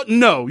 But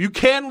no, you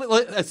can't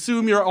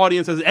assume your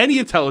audience has any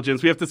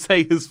intelligence. We have to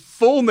say his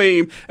full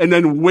name and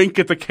then wink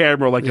at the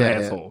camera like an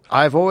asshole.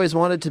 I've always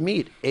wanted to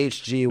meet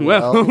H.G.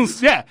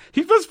 Wells. Yeah.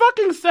 He just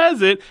fucking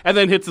says it and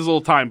then hits his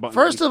little time button.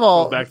 First of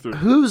all,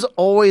 who's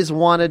always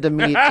wanted to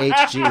meet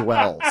H.G.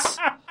 Wells?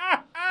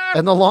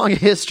 And the long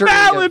history.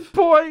 Valid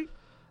point.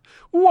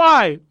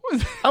 Why?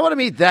 I want to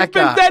meet that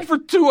guy. He's been dead for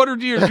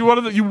 200 years.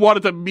 You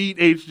wanted to meet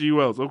H.G.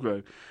 Wells.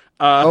 Okay.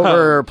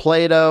 Over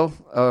Plato,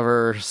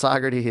 over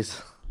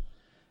Socrates.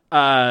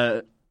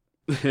 Over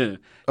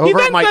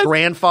my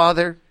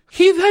grandfather.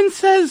 He then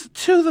says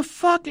to the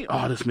fucking...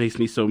 Oh, this makes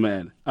me so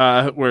mad.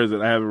 Where is it?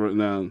 I have it written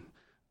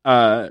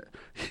down.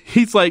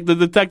 He's like, the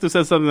detective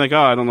says something like,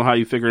 oh, I don't know how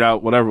you figured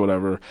out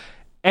whatever.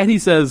 And he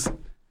says,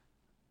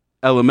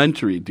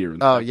 elementary, dear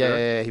inspector. Oh,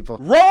 yeah.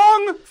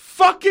 Wrong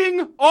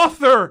fucking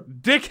author,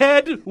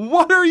 dickhead.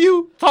 What are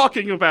you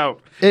talking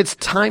about? It's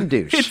Time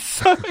Douche.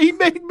 He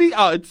made me...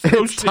 Oh, it's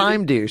so It's shitty.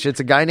 Time Douche. It's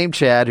a guy named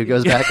Chad who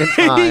goes back in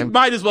time. He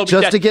might as well be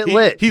just dead. to get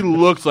lit. He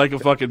looks like a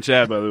fucking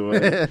Chad, by the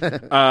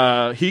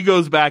way. He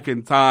goes back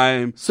in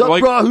time. Sup,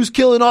 bro? Who's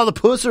killing all the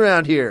puss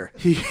around here?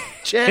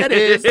 Chad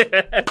is.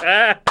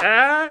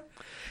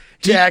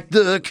 Jack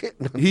the...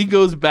 He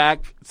goes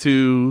back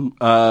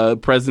to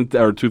present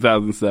or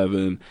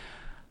 2007.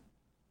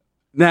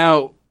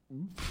 Now,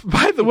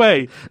 by the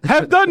way,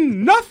 have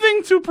done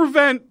nothing to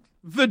prevent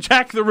the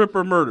Jack the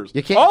Ripper murders.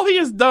 You can't- All he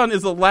has done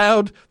is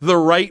allowed the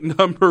right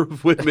number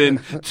of women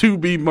to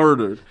be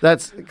murdered.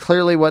 That's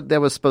clearly what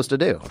that was supposed to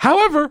do.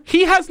 However,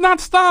 he has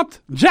not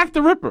stopped Jack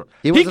the Ripper.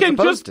 He wasn't can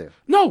supposed just to.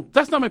 No,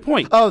 that's not my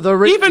point. Oh,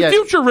 even yeah.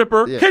 future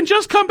Ripper Yeah. can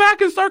just come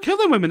back and start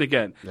killing women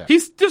again. Yeah.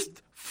 He's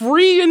just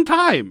free in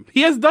time.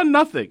 He has done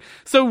nothing.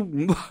 So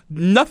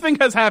nothing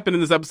has happened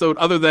in this episode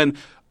other than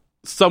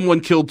someone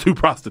killed 2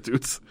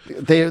 prostitutes.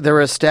 They're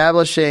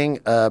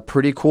establishing a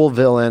pretty cool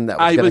villain that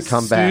was going to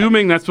come back. I'm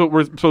assuming that's what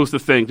we're supposed to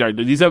think. Right?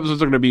 These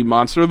episodes are going to be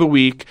Monster of the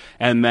Week,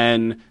 and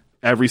then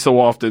every so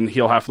often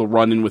he'll have to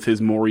run in with his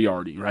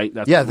Moriarty, right?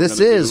 That's Yeah, what we're this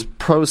gonna is do.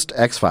 post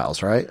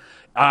X-Files, right?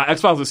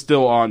 X-Files is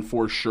still on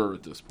for sure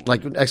at this point.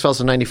 Like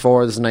X-Files in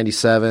 94, this is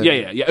 97.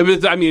 Yeah.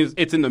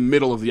 It's in the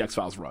middle of the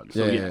X-Files run.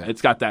 So Yeah.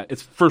 it's got that.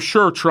 It's for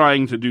sure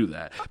trying to do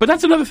that. But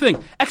that's another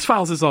thing.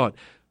 X-Files is on.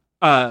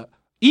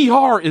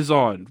 ER is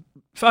on.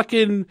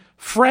 Fucking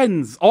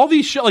Friends. All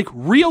these shit, like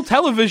real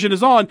television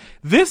is on.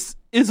 This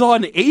is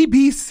on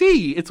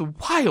ABC. It's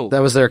wild.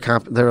 That was their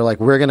they were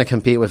like, we're going to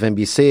compete with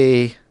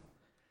NBC.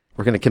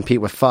 We're going to compete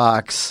with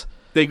Fox.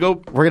 They go...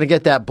 We're going to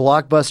get that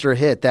blockbuster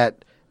hit,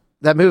 that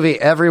movie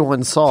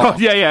everyone saw. Oh,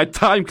 yeah,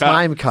 Time Cop.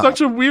 Time Cop.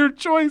 Such a weird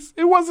choice.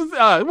 It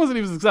wasn't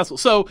even successful.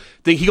 So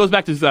he goes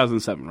back to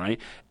 2007,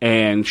 right?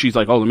 And she's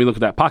like, oh, let me look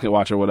at that pocket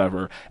watch or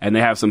whatever. And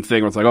they have some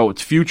thing where it's like, oh,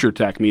 it's future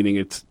tech, meaning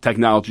it's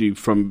technology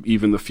from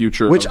even the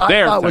future Which of I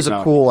their thought was a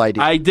technology. cool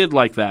idea. I did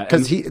like that.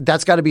 Because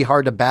that's got to be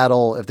hard to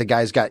battle if the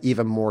guy's got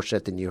even more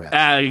shit than you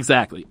have.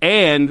 Exactly.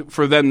 And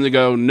for them to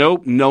go,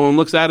 nope, no one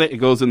looks at it. It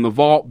goes in the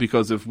vault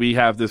because if we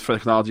have this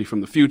technology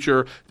from the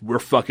future, we're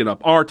fucking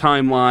up our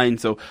timeline.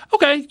 So,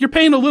 okay, you're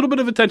paying a little bit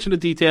of attention to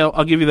detail.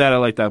 I'll give you that. I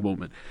like that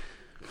moment.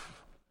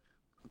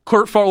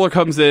 Kurt Fowler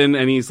comes in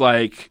and he's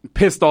like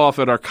pissed off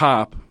at our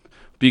cop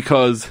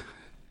because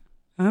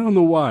I don't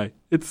know why.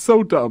 It's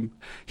so dumb.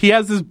 He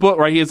has this book,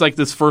 right? He has like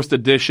this first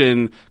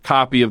edition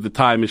copy of The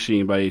Time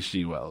Machine by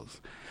H.G. Wells.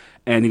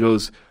 And he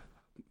goes,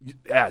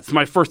 yeah, it's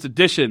my first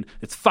edition.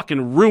 It's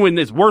fucking ruined.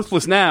 It's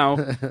worthless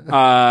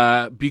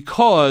now.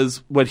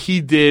 Because what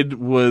he did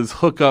was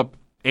hook up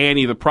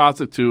Annie the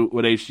prostitute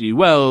with H.G.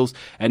 Wells,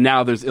 and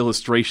now there's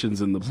illustrations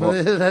in the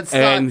book. That sucks.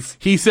 And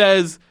he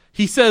says,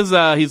 he's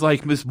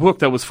like, this book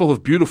that was full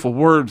of beautiful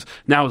words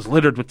now is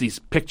littered with these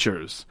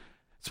pictures.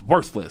 It's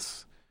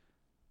worthless.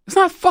 It's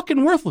not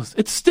fucking worthless.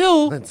 It's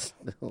still,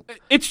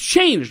 it's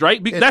changed,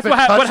 right? That's what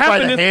happened. By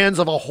the hands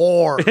of a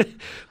whore. But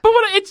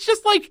it's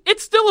just like,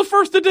 it's still a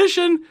first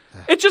edition.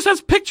 It just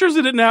has pictures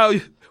in it now.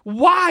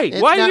 Why?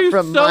 It's Why not are you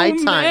from so my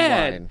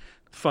mad? timeline.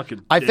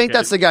 Fucking I think dickhead.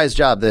 that's the guy's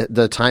job.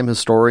 The time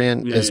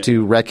historian is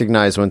to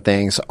recognize when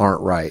things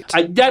aren't right.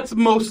 That's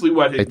mostly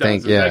what he does.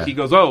 think, It's yeah. Like he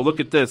goes, oh, look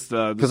at this.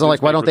 Because I'm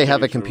like, why don't they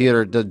have a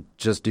computer to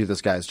just do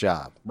this guy's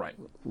job? Right.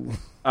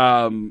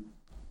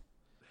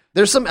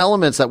 There's some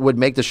elements that would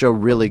make the show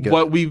really good.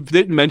 What we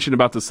didn't mention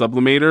about the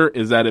sublimator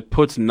is that it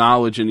puts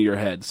knowledge into your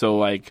head. So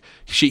like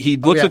he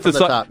looks at from the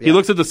top, he yeah.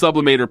 looks at the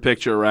sublimator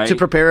picture, right? To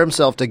prepare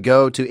himself to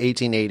go to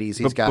 1880s,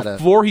 he's got to...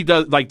 Before he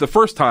does, like the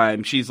first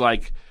time, she's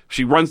like,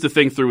 she runs the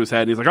thing through his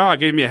head, and he's like, oh, it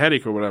gave me a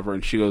headache or whatever.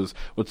 And she goes,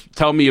 well,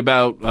 tell me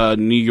about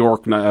New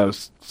York,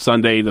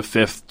 Sunday the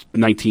 5th,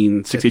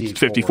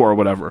 1954 or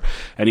whatever.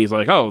 And he's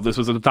like, oh, this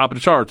was at the top of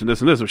the charts and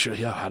this and this. And she,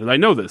 yeah, how did I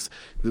know this?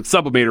 The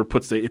sublimator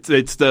puts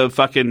it's the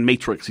fucking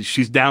Matrix.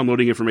 She's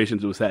downloading information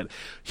to his head.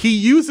 He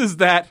uses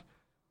that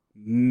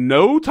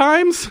no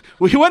times.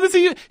 What does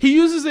he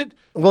uses it.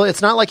 Well,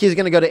 it's not like he's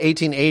going to go to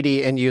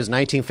 1880 and use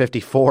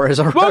 1954 as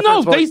a Well,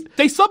 no, reference.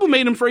 they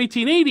sublimate him for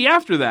 1880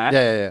 after that.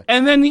 Yeah.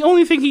 And then the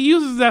only thing he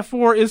uses that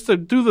for is to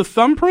do the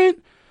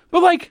thumbprint.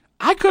 But like,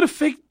 I could have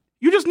faked.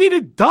 You just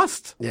needed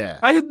dust. Yeah.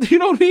 You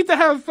don't need to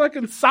have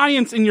fucking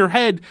science in your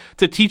head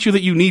to teach you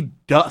that you need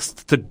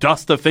dust to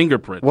dust a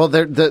fingerprint. Well,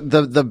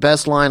 the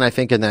best line I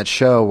think in that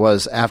show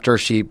was after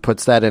she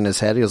puts that in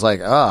his head. He was like,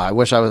 "Oh, I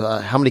wish I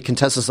was. How many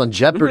contestants on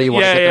Jeopardy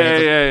want to get their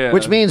hands?" Yeah.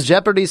 Which means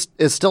Jeopardy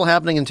is still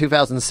happening in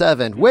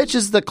 2007, which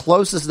is the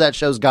closest that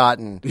show's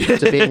gotten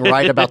to being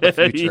right about the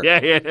future.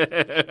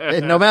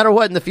 And no matter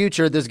what in the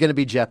future, there's going to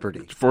be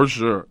Jeopardy. For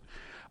sure.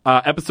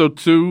 Episode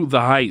 2, The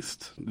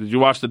Heist. Did you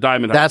watch the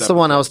Diamond Heist? That's the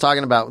one I was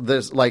talking about.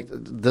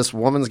 This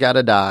woman's got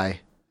to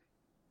die,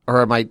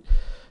 or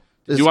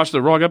Did you watch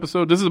the wrong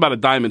episode? This is about a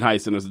diamond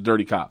heist and there's a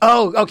dirty cop.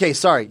 Oh, okay.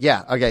 Sorry.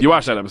 Yeah. Okay. You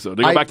watched that episode.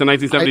 They go back to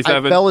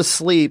 1977. I fell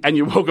asleep. And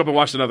you woke up and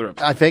watched another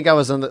episode. I think I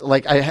was in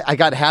I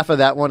got half of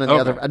that one and the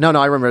Okay. other. No,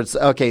 I remember. It's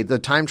okay. The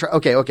time travel.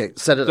 Okay.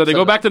 Set it. So they set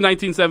go it. back to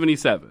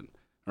 1977,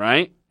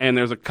 right? And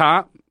there's a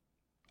cop.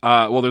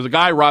 There's a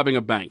guy robbing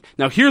a bank.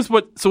 Now here's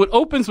so it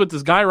opens with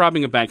this guy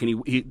robbing a bank,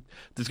 and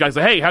this guy's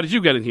like, "Hey, how did you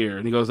get in here?"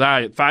 And he goes,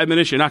 5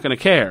 minutes, you're not going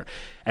to care.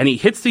 And he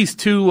hits these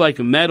two like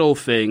metal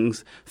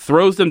things,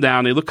 throws them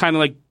down. They look kind of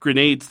like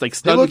grenades, like They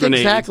stun look grenades.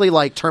 exactly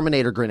like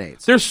Terminator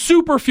grenades. They're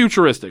super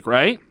futuristic,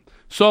 right?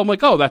 So I'm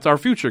like, oh, that's our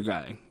future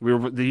guy.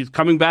 He's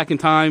coming back in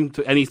time,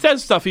 and he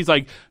says stuff. He's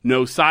like,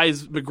 no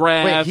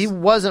seismographs. Wait, he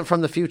wasn't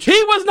from the future.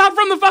 He was not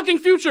from the fucking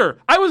future.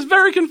 I was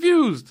very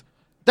confused.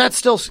 That's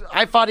still.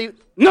 I thought he.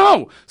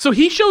 No. So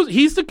he's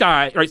the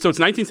guy, right? So it's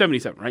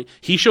 1977, right?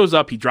 He shows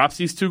up, he drops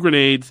these two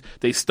grenades,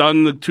 they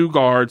stun the two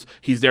guards,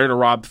 he's there to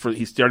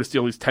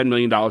steal these $10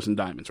 million in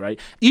diamonds, right?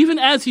 Even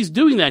as he's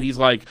doing that, he's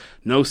like,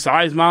 no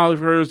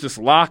seismographs, this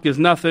lock is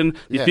nothing,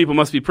 these people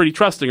must be pretty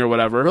trusting or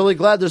whatever. Really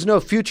glad there's no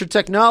future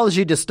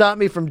technology to stop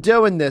me from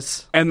doing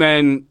this. And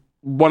then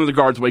one of the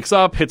guards wakes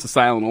up, hits a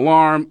silent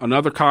alarm,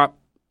 another cop,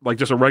 like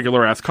just a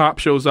regular ass cop,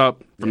 shows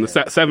up from the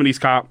 70s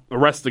cop,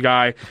 arrests the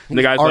guy, and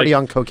the guy's already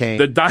like, on cocaine.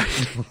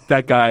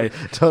 That guy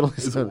Totally.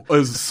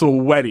 is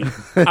sweaty. They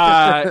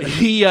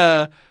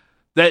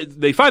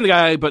find the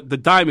guy, but the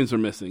diamonds are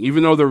missing.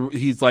 Even though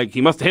he's like,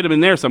 he must have hit him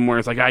in there somewhere.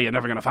 It's like, you're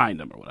never gonna find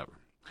him or whatever.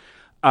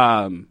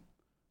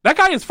 That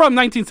guy is from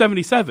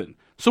 1977.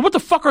 So what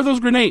the fuck are those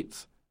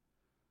grenades?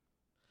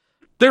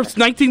 There's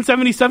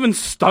 1977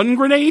 stun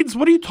grenades?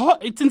 What are you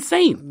talking? It's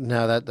insane.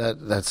 No,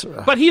 that's.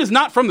 But he is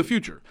not from the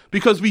future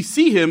because we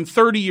see him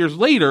 30 years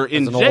later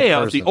in an old jail.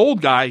 The person.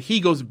 old guy, he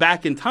goes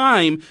back in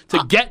time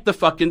to get the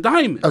fucking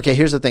diamond. Okay,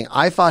 here's the thing.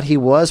 I thought he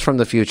was from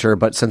the future,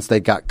 but since they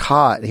got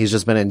caught, he's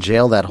just been in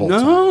jail that whole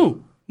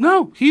time.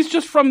 No, he's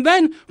just from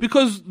then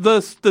because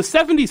the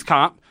 70s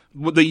cop,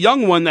 the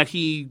young one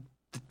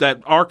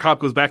that our cop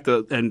goes back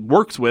to and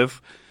works with,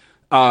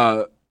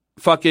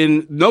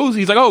 fucking knows.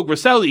 He's like, oh,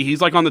 Griselli,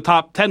 he's like on the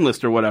top 10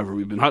 list or whatever.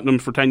 We've been hunting him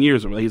for 10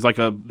 years. Or he's like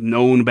a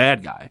known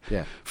bad guy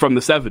from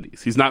the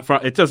 70s. He's not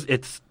from,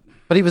 it's.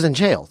 But he was in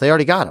jail. They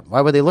already got him. Why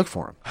would they look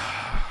for him?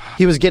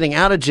 He was getting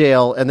out of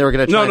jail, and they were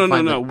going to try and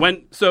find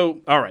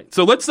him. All right.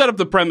 So let's set up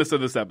the premise of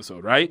this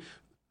episode, right?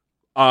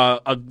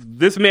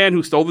 This man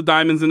who stole the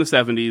diamonds in the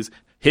 70s,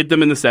 hid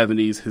them in the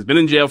 70s, has been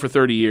in jail for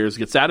 30 years,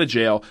 gets out of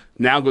jail,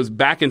 now goes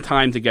back in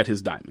time to get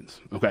his diamonds.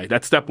 Okay,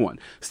 that's step one.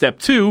 Step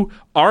two,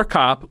 our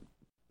cop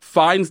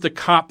finds the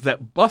cop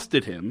that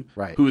busted him,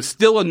 who is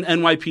still an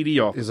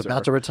NYPD officer. He's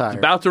about to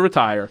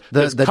retire.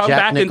 The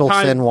Jack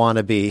Nicholson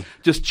wannabe.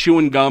 Just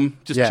chewing gum,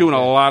 chewing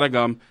a lot of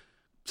gum.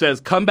 Says,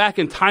 come back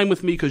in time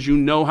with me because you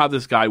know how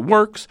this guy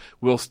works.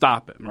 We'll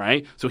stop him,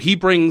 right? So he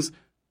brings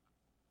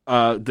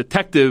a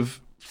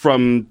detective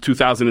from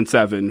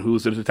 2007,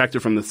 who's a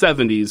detective from the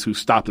 70s who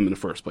stopped him in the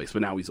first place,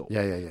 but now he's old.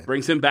 Yeah.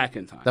 Brings him back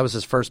in time. That was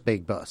his first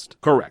big bust.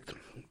 Correct.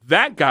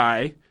 That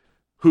guy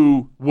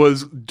who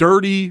was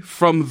dirty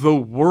from the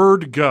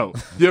word go.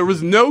 There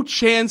was no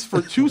chance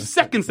for 2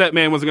 seconds that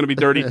man wasn't going to be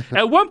dirty.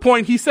 At one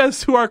point, he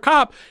says to our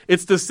cop,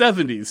 it's the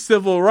 70s.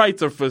 Civil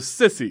rights are for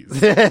sissies.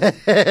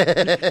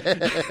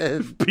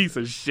 Piece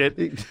of shit.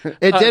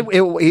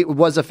 It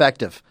was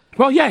effective.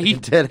 Well, yeah, he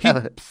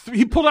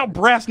pulled out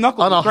brass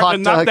knuckles On a and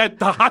threatened to knock hot dog.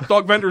 the hot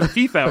dog vendor's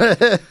teeth out.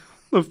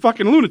 The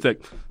fucking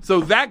lunatic.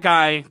 So that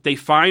guy, they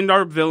find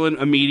our villain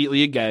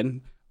immediately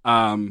again.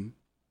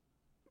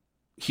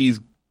 He's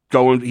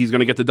going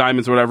to get the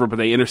diamonds or whatever, but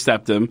they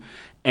intercept him.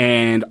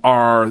 And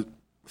our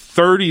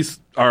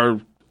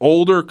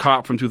older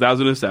cop from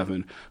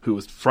 2007, who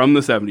was from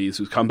the 70s,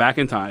 who's come back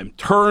in time,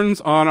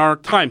 turns on our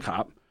time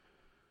cop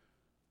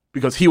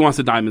because he wants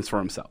the diamonds for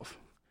himself.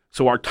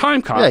 So our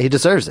time cop... Yeah, he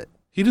deserves it.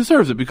 He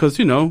deserves it because,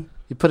 He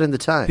put in the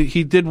time.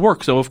 he did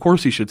work, so of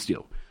course he should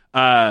steal.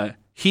 So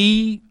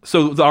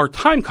our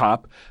time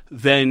cop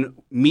then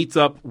meets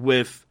up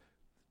with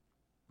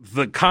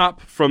the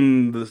cop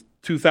from the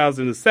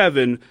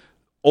 2007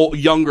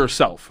 younger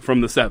self from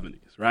the 70s,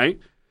 right?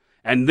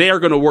 And they're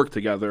going to work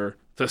together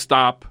to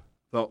stop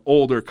the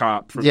older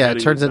cop from it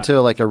turns into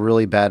like a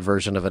really bad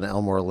version of an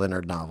Elmore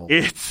Leonard novel.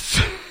 It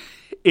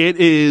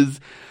is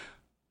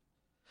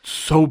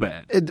so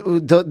bad.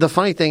 The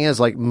funny thing is,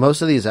 like,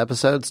 most of these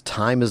episodes,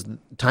 time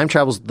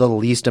travel's the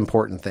least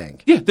important thing.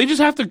 Yeah, they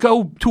just have to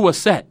go to a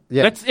set.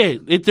 Yeah. That's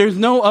it. There's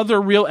no other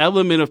real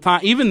element of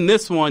time. Even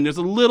this one, there's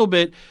a little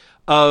bit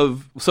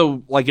of,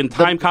 so like in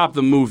Time Cop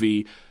the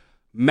movie,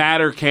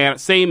 matter can't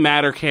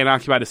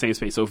occupy the same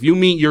space. So if you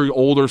meet your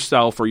older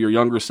self or your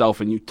younger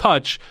self and you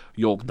touch,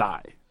 you'll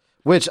die.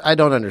 Which I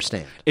don't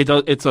understand.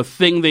 It's a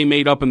thing they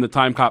made up in the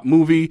Time Cop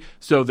movie.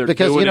 So they're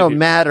because doing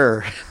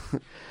matter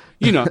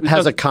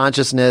has a it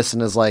consciousness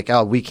and is like,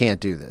 oh, we can't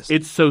do this.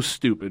 It's so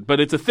stupid, but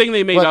it's a thing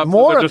they made but up.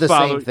 More of the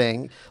same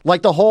thing.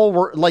 Like the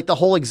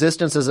whole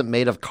existence isn't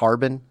made of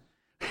carbon.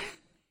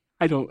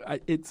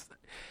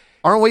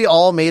 Aren't we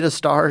all made of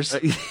stars?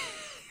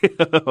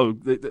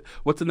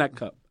 What's in that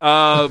cup?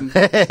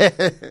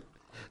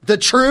 The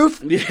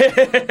truth?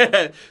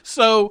 Yeah.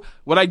 So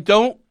what I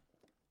don't,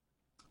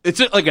 it's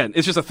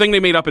just a thing they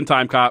made up in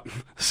Time Cop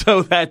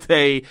so that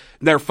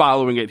they're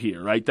following it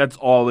here, right? That's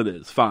all it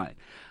is. Fine.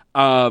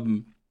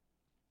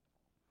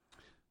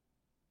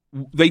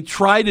 They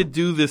try to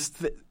do this.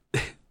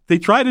 They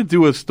try to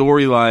do a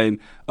storyline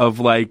of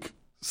like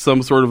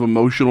some sort of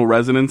emotional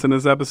resonance in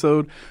this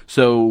episode.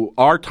 So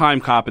our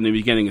Time Cop in the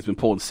beginning has been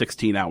pulling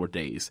 16-hour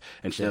days,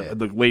 and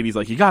the lady's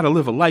like, "You got to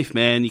live a life,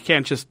 man. You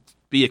can't just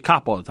be a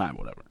cop all the time,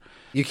 whatever."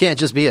 You can't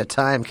just be a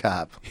time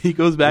cop. He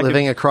goes back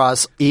living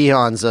across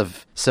eons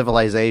of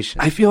civilization.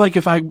 I feel like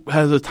if I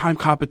had a time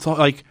cop, it's all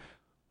like,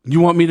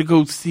 you want me to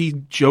go see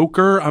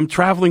Joker? I'm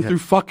traveling through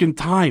fucking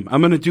time. I'm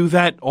going to do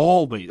that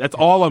always. That's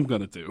all I'm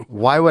going to do.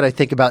 Why would I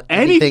think about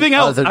anything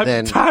else other than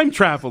I'm time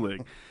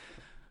traveling?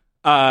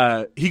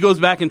 He goes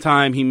back in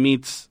time. He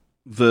meets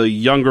the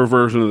younger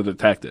version of the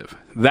detective.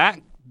 That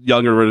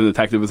younger version of the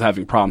detective is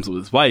having problems with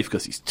his wife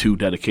because he's too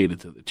dedicated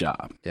to the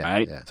job.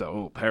 Right? Yeah.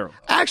 So, parallel.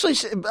 Actually,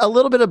 a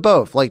little bit of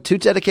both. Like, too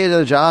dedicated to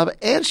the job,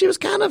 and she was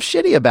kind of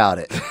shitty about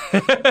it.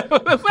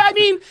 I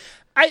mean,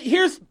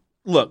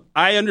 look,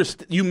 I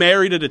understand. You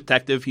married a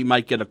detective, he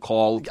might get a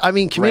call. I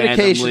mean,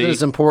 communication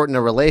is important in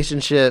a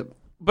relationship.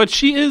 But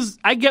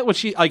I get what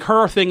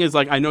her thing is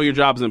like, I know your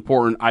job is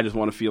important. I just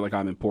want to feel like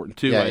I'm important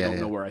too. I don't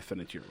know where I fit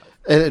into your life.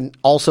 And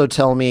also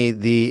tell me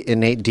the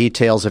innate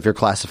details of your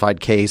classified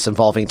case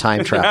involving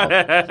time travel.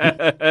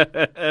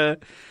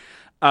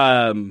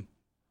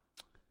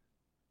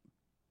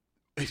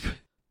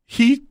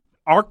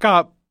 Our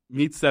cop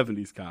meets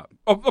 70s cop.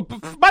 Oh,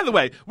 by the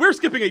way, we're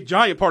skipping a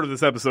giant part of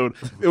this episode,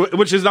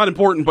 which is not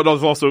important, but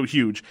is also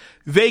huge.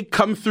 They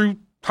come through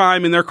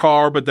time in their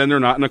car, but then they're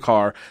not in a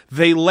car.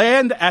 They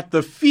land at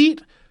the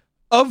feet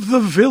of the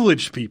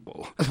Village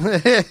People.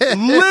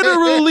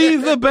 Literally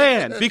the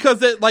band. Because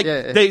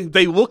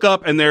they look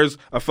up and there's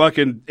a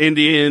fucking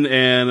Indian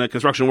and a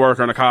construction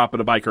worker and a cop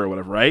and a biker or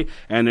whatever, right?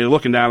 And they're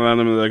looking down on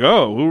them and they're like,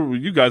 "Oh, who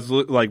you guys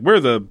look like? We're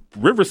the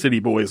River City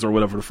Boys," or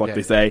whatever the fuck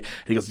they say.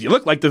 And he goes, "You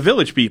look like the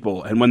Village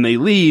People." And when they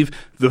leave,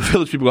 the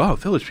Village People go, "Oh,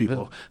 Village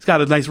People. It's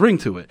got a nice ring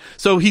to it."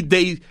 So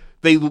they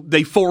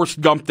Forrest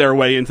Gump their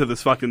way into the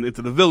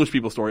Village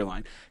People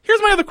storyline.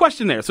 Here's my other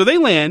question there. So they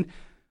land.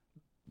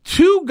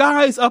 Two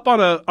guys up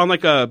on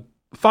a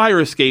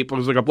fire escape. It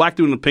was like a black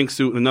dude in a pink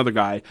suit and another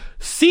guy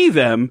see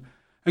them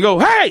and go,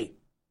 "Hey!"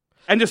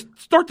 and just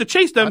start to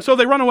chase them. So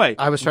they run away.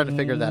 I was trying to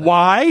figure that out.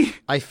 Why?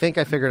 I think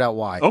I figured out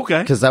why.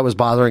 Okay, because that was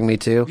bothering me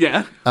too.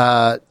 Yeah.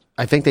 I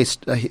think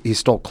he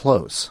stole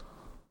clothes,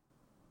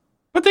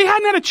 but they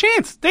hadn't had a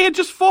chance. They had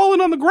just fallen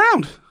on the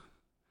ground.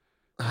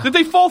 Did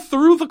they fall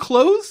through the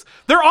clothes?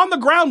 They're on the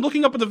ground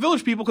looking up at the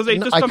Village People because they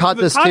just come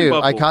through the time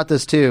bubble. I caught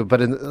this too, but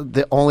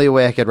the only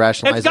way I could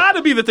rationalize it's got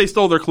to be that they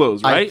stole their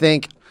clothes, right?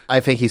 I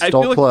think he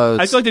stole clothes.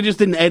 I feel like they just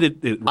didn't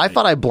edit it right. I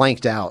thought I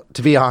blanked out,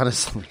 to be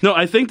honest. No,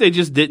 I think they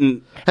just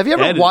didn't. Have you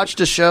ever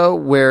watched a show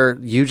where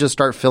you just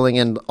start filling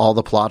in all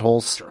the plot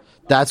holes? Sure.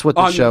 That's what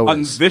the show is.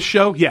 On this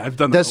show? Yeah, I've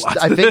done that a lot.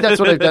 I think that's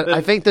what I've done.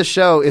 I think the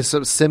show is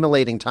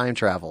simulating time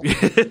travel.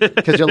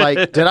 Because you're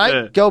like, did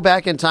I go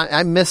back in time?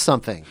 I missed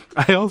something.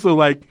 I also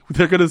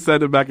they're going to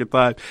send him back in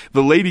time.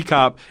 The lady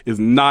cop is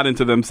not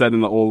into them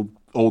sending the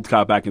old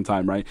cop back in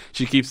time, right?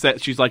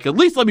 She's like, "At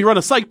least let me run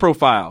a psych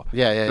profile."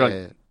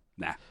 Yeah.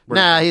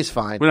 He's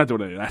fine. We're not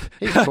doing any of that.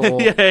 He's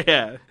cool.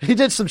 Yeah. He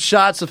did some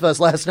shots of us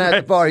last night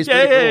at the bar. He's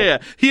pretty cool. Yeah.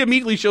 He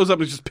immediately shows up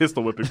and is just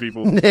pistol whipping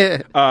people.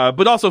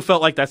 But also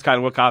felt like that's kind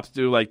of what cops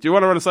do. Like, do you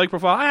want to run a psych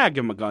profile?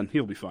 Give him a gun.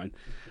 He'll be fine.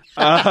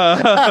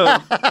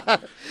 I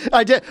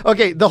did.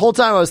 Okay, the whole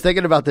time I was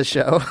thinking about this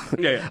show.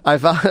 Yeah. I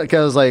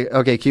was like,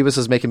 okay, Cubas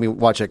is making me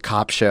watch a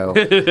cop show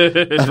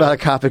about a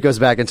cop that goes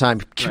back in time.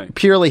 Right.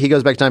 Purely, he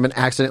goes back in time and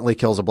accidentally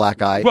kills a black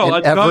guy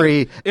in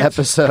every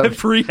episode.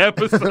 Every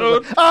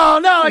episode. Oh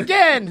no!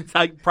 Again,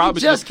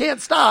 probably just can't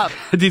stop.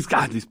 These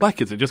black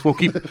kids, they just won't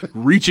keep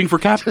reaching for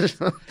captors.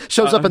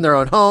 Shows up in their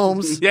own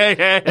homes. Yeah.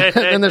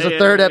 And there's a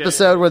third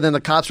episode where then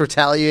the cops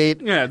retaliate.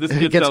 Yeah,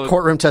 he gets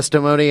courtroom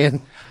testimony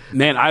and.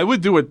 Man, I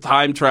would do a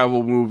time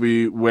travel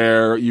movie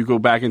where you go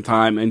back in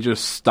time and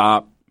just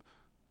stop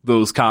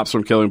those cops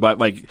from killing black.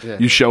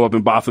 You show up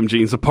in Botham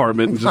Jean's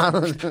apartment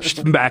and just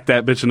smack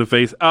that bitch in the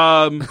face.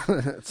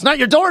 It's not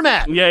your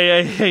doormat.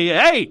 Yeah.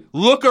 Hey,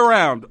 look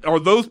around. Are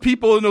those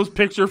people in those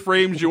picture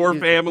frames your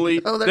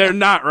family? No, they're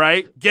not,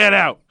 right? Get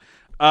out.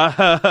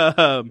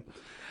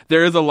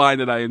 There is a line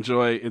that I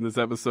enjoy in this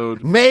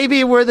episode.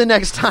 Maybe we're the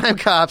next time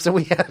cops, and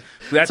we have.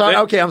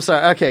 Okay, I'm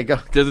sorry. Okay, go.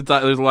 There's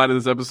a line in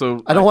this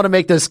episode. I don't want to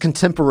make this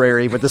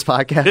contemporary with this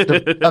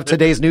podcast of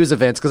today's news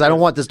events because I don't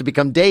want this to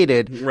become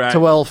dated. Right.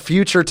 To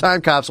future time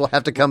cops will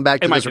have to come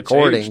back to this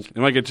recording. It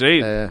might get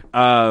changed.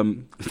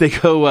 They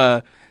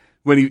go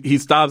when he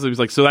stops him. He's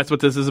like, "So that's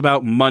what this is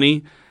about,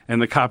 money?"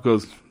 And the cop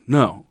goes,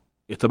 "No.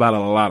 It's about a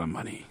lot of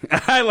money."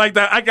 I like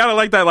that. I kind of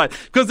like that line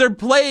because they're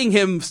playing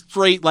him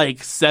straight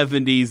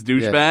 70s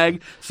douchebag. Yeah.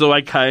 So I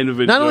kind of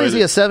enjoyed Not only is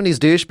he a 70s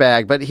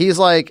douchebag, but he's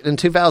in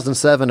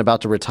 2007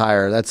 about to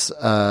retire. That's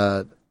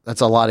a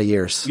lot of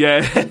years. Yeah.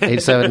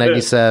 87,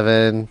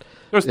 97.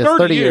 There's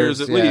 30 years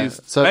at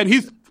least. So, and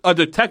he's a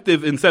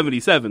detective in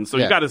 77, so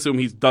you got to assume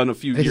he's done a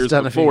few years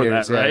before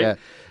that, right? Yeah.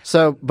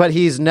 So, but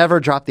he's never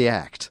dropped the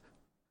act.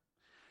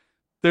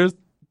 He's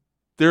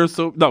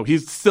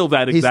still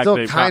that exact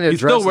same cop. He's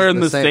still wearing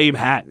the same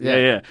hat.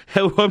 Yeah.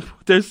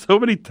 There's so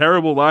many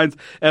terrible lines.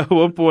 At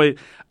one point,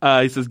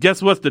 he says,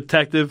 "Guess what,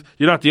 detective?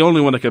 You're not the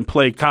only one that can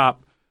play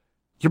cop.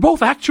 You're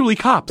both actually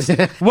cops.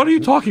 What are you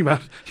talking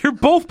about? You're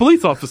both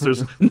police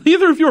officers.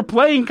 Neither of you are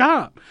playing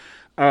cop."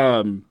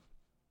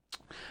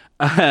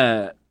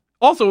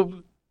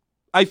 Also,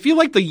 I feel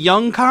like the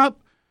young cop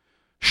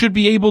should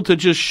be able to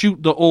just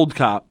shoot the old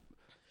cop,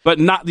 but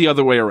not the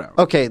other way around.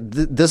 Okay,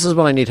 this is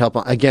what I need help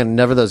on. Again,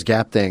 never those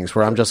gap things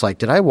where I'm just like,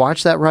 did I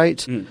watch that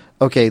right?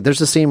 Okay, there's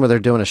a scene where they're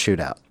doing a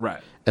shootout.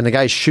 Right. And the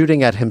guy's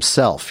shooting at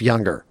himself,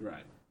 younger. Right.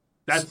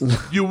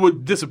 You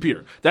would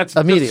disappear. That's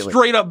immediately.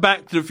 Straight up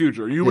Back to the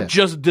Future. You would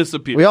just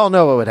disappear. We all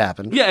know what would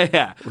happen.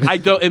 Yeah.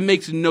 It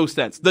makes no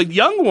sense. The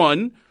young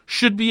one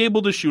should be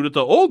able to shoot at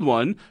the old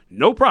one,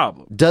 no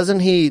problem. Doesn't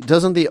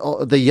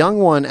the young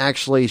one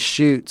actually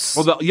shoots?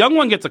 Well, the young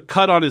one gets a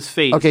cut on his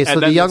face. Okay, so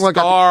and then the young one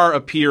scar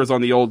appears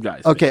on the old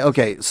guy's face.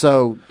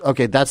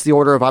 Okay, that's the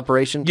order of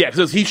operation? Yeah,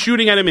 because he's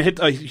shooting at him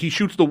and he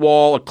shoots the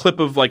wall, a clip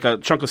of like a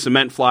chunk of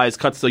cement flies,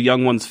 cuts the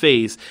young one's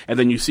face, and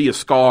then you see a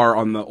scar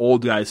on the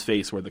old guy's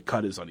face where the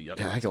cut is on the young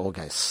one. Yeah, that old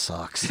guy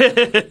sucks. That's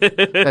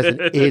an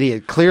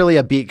idiot. Clearly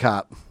a beat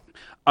cop.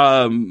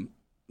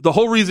 The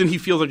whole reason he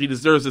feels like he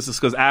deserves this is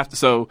because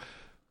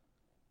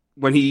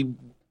when he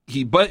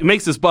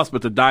makes this bust,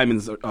 but the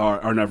diamonds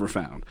are never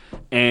found,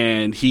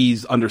 and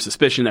he's under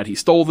suspicion that he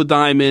stole the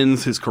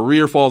diamonds. His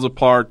career falls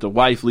apart. The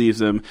wife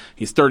leaves him.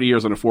 He's 30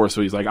 years on the force,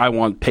 so he's like, I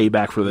want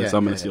payback for this.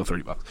 I'm going to steal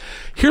 $30.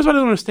 Here's what I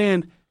don't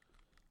understand.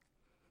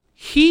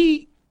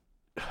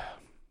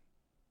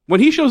 When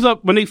he shows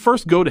up, when they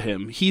first go to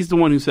him, he's the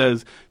one who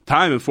says,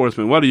 "Time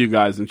enforcement, what are you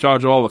guys, in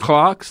charge of all the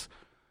clocks?"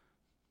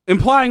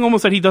 Implying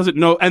almost that he doesn't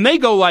know. And they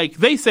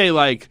say,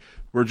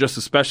 we're just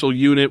a special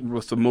unit,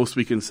 what's the most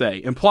we can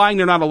say. Implying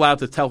they're not allowed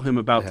to tell him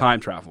about time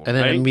travel. And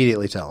then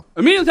immediately tell him.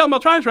 Immediately tell him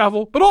about time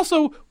travel. But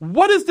also,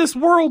 what is this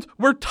world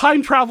where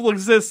time travel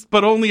exists,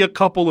 but only a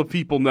couple of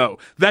people know?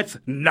 That's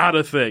not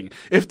a thing.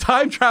 If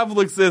time travel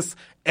exists,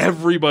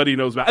 everybody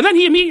knows about it. And then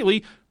he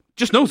immediately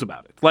just knows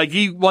about it.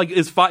 He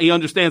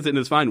understands it and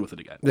is fine with it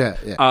again.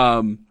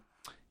 Yeah.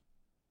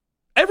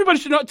 Everybody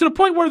should know, to the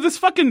point where this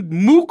fucking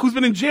mook who's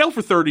been in jail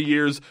for 30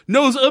 years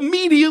knows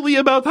immediately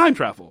about time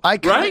travel. I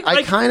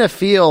kind of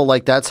feel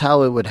like that's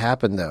how it would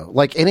happen, though.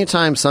 Like,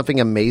 anytime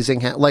something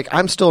amazing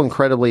I'm still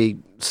incredibly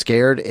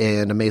scared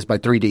and amazed by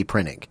 3D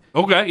printing.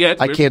 Okay, yeah.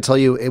 I can't tell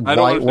you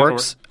why it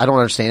works. I don't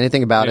understand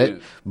anything about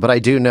it, but I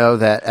do know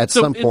that at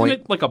some point...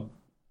 Isn't it like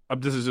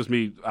this is just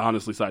me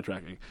honestly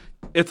sidetracking.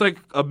 It's like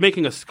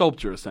making a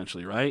sculpture,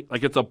 essentially, right?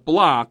 Like, it's a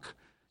block...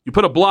 You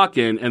put a block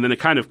in, and then it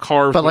kind of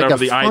carves whatever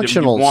the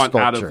item you want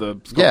out of the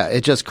sculpture. Yeah,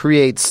 it just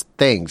creates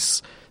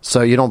things.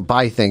 So you don't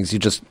buy things, you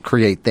just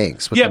create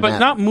things. Yeah, but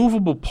not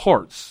movable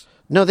parts.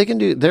 No, they're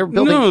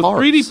building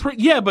parts. 3D print,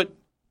 yeah, but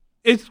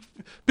it's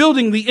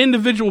building the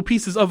individual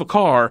pieces of a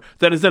car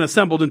that is then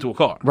assembled into a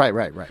car.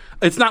 Right.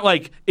 It's not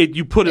like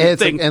you put in a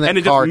thing and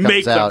it just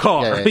makes a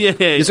car.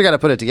 Yeah. You still got to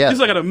put it together. You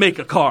still got to make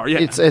a car. Yeah,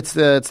 it's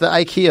the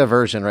IKEA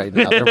version right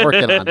now. They're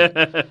working on it,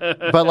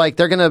 but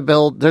they're gonna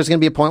build. There's gonna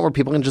be a point where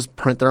people can just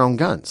print their own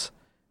guns,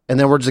 and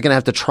then we're just gonna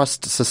have to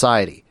trust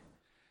society.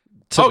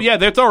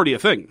 That's already a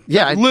thing.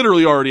 Yeah, that's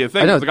literally already a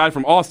thing. I know. The guy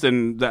from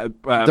Austin that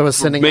was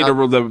sending made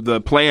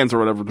the plans or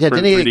whatever.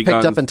 Didn't he get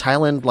picked up in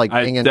Thailand?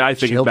 I think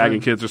he's bagging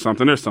kids or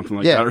something. There's something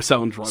like that, or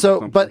selling drugs.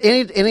 So, but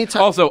any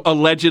time. Also,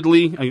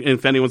 allegedly,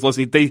 if anyone's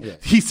listening,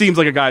 he seems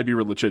like a guy to be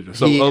religious.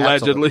 So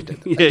allegedly,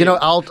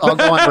 I'll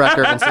go on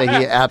record and say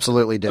he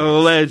absolutely did.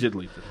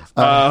 Allegedly.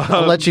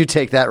 I'll let you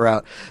take that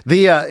route.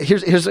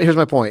 Here's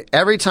my point.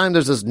 Every time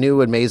there's this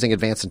new amazing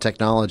advance in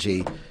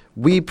technology,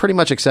 we pretty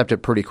much accept it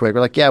pretty quick.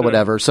 We're like, yeah,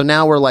 whatever. So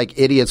now we're like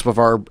idiots with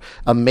our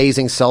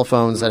amazing cell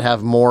phones that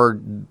have more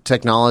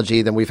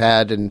technology than we've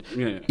had in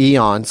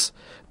eons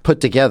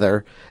put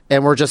together,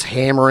 and we're just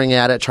hammering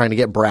at it trying to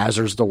get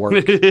browsers to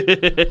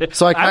work.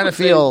 So I kind of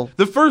feel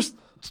the first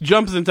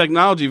jumps in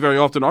technology very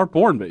often are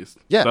porn based.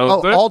 Yeah,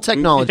 all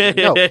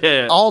technology.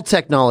 All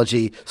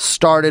technology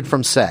started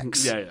from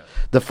sex. Yeah.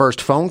 The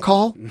first phone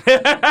call.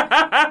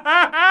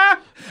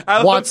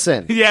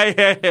 Watson.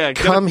 Yeah.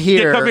 Come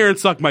here and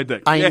suck my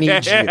dick. I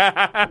need you.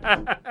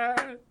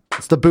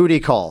 It's the booty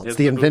call. It's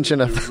the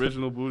invention of the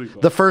original booty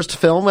call. The first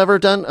film ever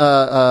done.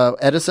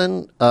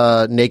 Edison,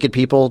 naked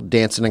people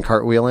dancing and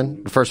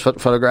cartwheeling. The first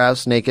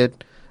photographs,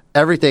 naked.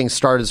 Everything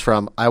started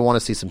from I want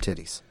to see some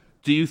titties.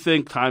 Do you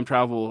think time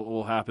travel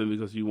will happen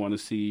because you want to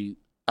see?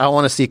 I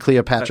want to see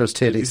Cleopatra's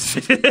titties.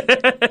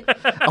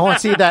 I want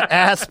to see that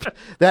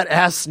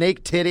ass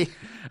snake titty.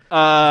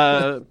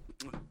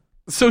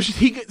 So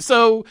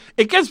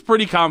it gets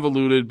pretty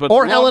convoluted, but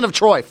Or Helen of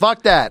Troy.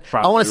 Fuck that.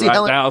 Probably, I want to see right?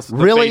 Helen. The house,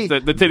 Really? the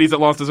titties that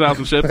lost his house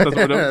and shit. That's what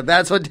we're doing.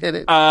 That's what did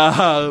it.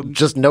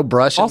 Just no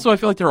brushing. Also, I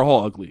feel like they're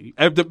all ugly.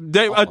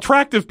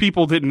 Attractive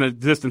people didn't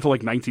exist until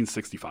like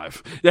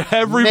 1965.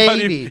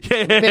 Everybody,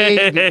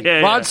 Maybe.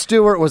 Rod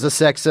Stewart was a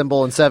sex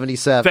symbol in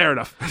 77. Fair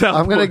enough.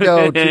 I'm going to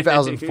go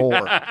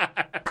 2004.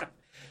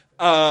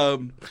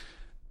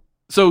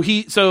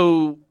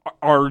 So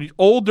our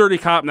old dirty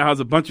cop now has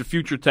a bunch of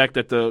future tech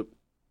that the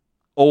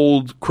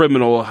old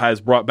criminal has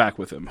brought back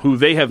with him, who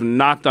they have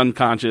knocked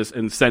unconscious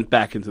and sent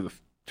back into the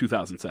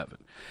 2007.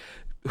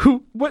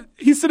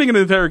 He's sitting in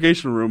an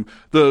interrogation room.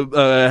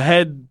 The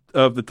head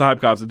of the time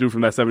cops, the dude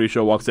from that 70s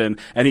show, walks in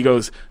and he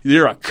goes,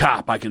 "You're a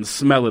cop. I can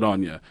smell it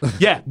on you."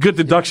 Yeah, good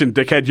deduction,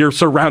 dickhead. You're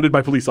surrounded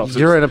by police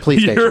officers. You're in a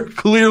police station. You're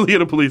clearly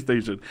in a police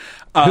station.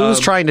 Who's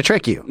trying to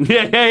trick you?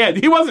 Yeah.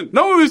 He wasn't.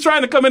 No one was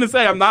trying to come in and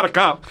say, "I'm not a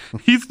cop."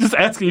 He's just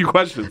asking you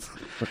questions.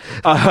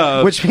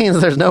 Which means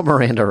there's no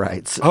Miranda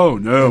rights. Oh,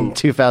 no. In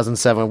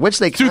 2007, which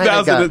they kind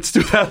of got. It's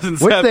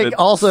 2007. Which they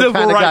also Civil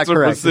kind of got rights are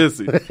corrected. for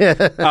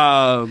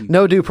sissies.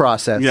 No due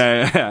process.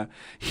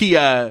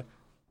 Yeah.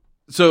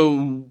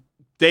 So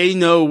they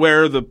know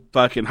where the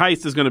fucking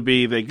heist is going to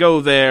be. They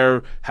go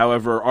there.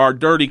 However, our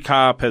dirty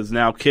cop has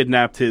now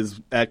kidnapped his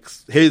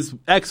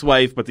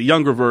ex-wife, but the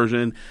younger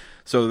version,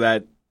 so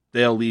that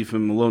they'll leave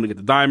him alone to get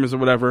the diamonds or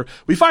whatever.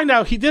 We find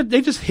out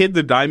they just hid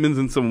the diamonds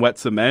in some wet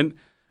cement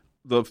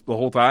the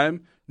whole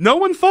time. No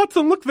one thought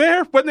to look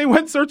there when they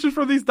went searching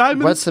for these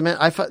diamonds. Wet cement?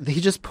 I thought he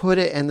just put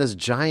it in this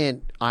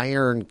giant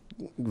iron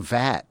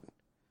vat.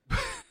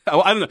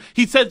 I don't know.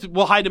 He said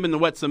we'll hide them in the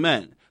wet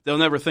cement. They'll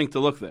never think to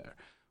look there.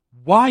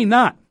 Why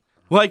not?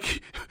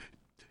 Like,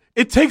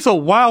 it takes a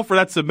while for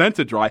that cement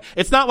to dry.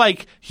 It's not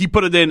like he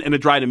put it in and it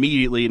dried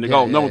immediately and they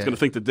go, no one's going to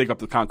think to dig up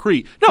the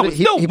concrete. No, it's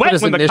still wet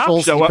when the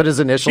cops show up. He put his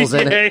initials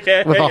in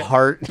it with a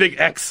heart. Big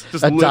X.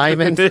 Just a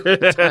diamond.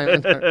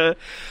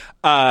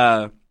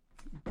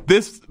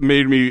 This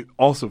made me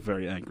also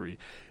very angry.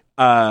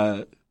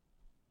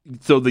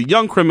 So the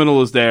young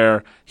criminal is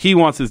there. He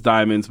wants his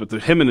diamonds, but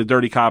him and the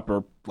dirty cop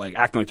are like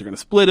acting like they're going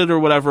to split it or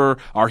whatever.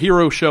 Our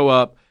heroes show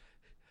up.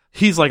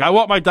 He's like, "I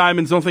want my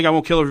diamonds. Don't think I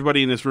won't kill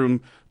everybody in this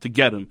room to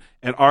get them."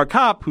 And our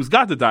cop, who's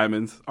got the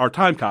diamonds, our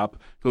time cop,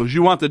 goes,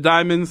 "You want the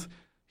diamonds?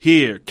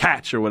 Here,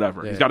 catch," or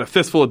whatever. Yeah. He's got a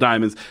fistful of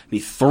diamonds, and he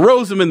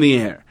throws them in the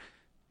air.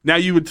 Now,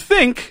 you would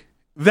think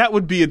that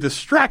would be a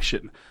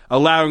distraction,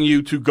 allowing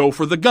you to go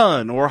for the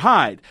gun or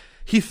hide.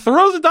 He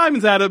throws the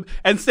diamonds at him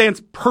and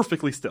stands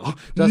perfectly still.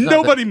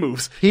 Nobody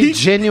moves. He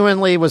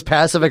genuinely was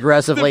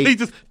passive-aggressively. He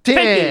just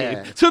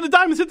so the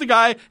diamonds hit the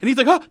guy, and he's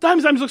like, "Oh,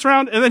 diamonds!" Looks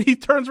around, and then he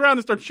turns around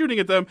and starts shooting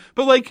at them.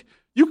 But like,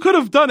 you could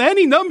have done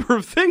any number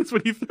of things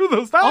when he threw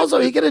those diamonds. Also,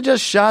 he could have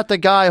just shot the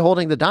guy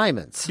holding the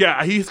diamonds.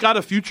 Yeah, he's got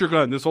a future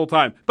gun this whole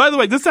time. By the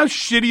way, this is how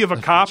shitty of a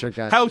cop.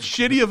 How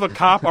shitty of a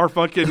cop our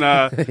fucking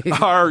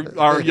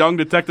our young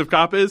detective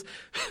cop is.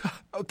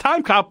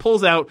 Time cop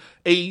pulls out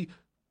a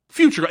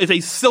future gun. It's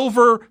a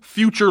silver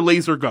future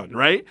laser gun,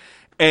 right?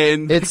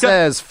 And it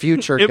says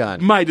future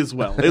gun. It might as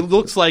well. It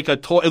looks like a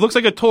toy. It looks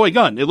like a toy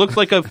gun. It looks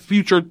like a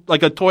future,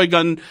 like a toy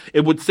gun.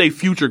 It would say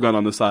future gun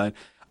on the side.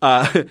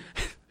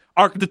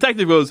 Our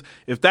detective goes,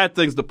 "If that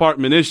thing's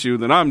department issue,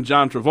 then I'm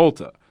John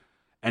Travolta."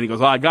 And he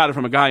goes, "I got it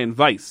from a guy in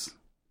Vice."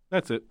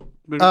 That's it.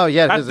 Oh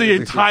yeah, that's the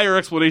entire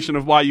explanation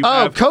of why you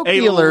have Coke a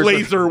dealers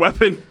laser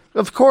weapon.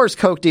 Of course,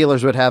 Coke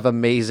dealers would have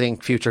amazing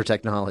future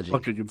technology.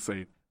 Fucking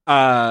insane.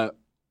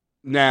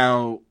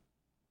 Now,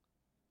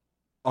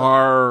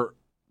 our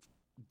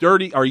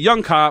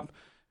young cop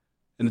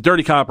and the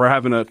dirty cop are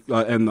having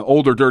and the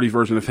older dirty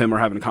version of him are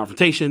having a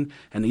confrontation,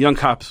 and the young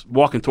cop's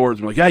walking towards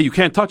him like, "Yeah, you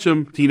can't touch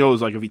him." He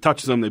knows like if he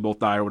touches him, they both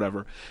die or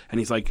whatever. And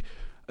he's like,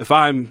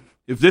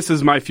 if this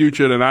is my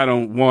future, then I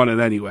don't want it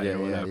anyway or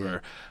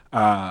whatever.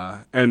 Yeah.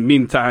 And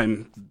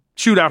meantime,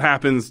 shootout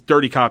happens.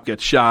 Dirty cop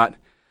gets shot.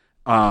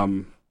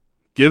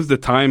 Gives the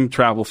time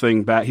travel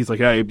thing back. He's like,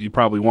 "Hey, you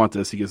probably want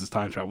this." He gives his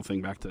time travel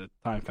thing back to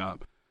time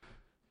cop.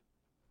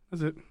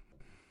 That's it.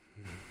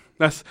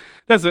 That's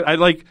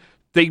it.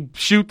 They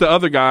shoot the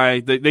other guy.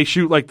 They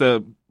shoot like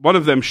one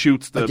of them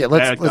shoots the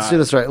bad guy. Let's do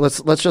this right.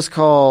 Let's just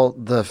call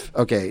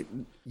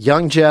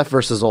young Jeff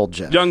versus old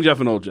Jeff. Young Jeff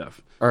and old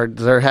Jeff. Or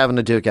they're having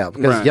to duke out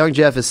because young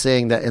Jeff is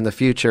saying that in the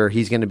future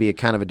he's going to be a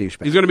kind of a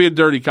douchebag. He's going to be a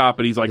dirty cop,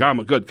 and he's like, "I'm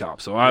a good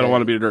cop, so I don't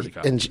want to be a dirty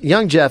cop." And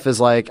young Jeff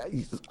is like,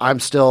 "I'm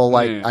still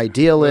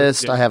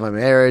idealist. I have a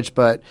marriage,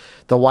 but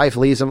the wife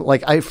leaves him."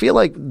 Like, I feel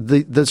like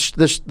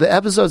the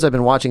episodes I've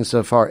been watching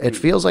so far, it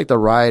feels like the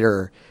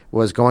writer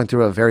was going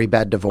through a very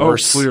bad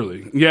divorce. Oh,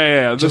 clearly.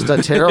 Yeah. Just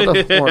a terrible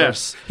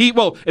divorce.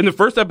 In the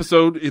first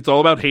episode, it's all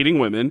about hating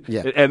women.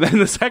 Yeah. And then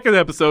the second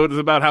episode is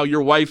about how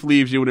your wife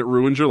leaves you and it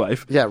ruins your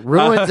life. Yeah,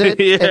 ruins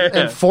it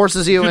and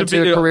forces you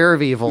into a career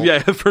of evil. Yeah,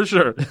 for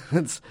sure.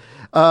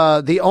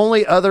 The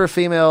only other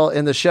female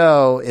in the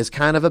show is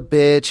kind of a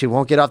bitch who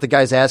won't get off the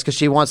guy's ass because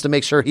she wants to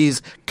make sure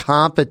he's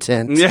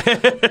competent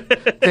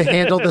to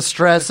handle the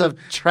stress of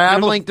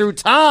traveling through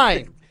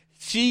time.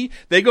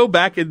 They go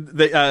back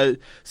and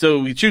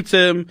so he shoots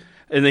him.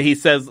 And then he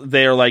says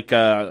they're like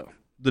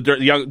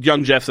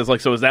young Jeff says like,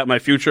 so is that my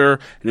future?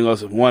 And he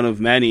goes, one of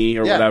many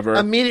or whatever.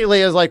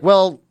 Immediately I was like,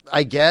 well,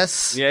 I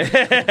guess.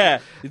 Yeah.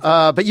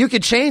 But you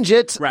could change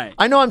it. Right.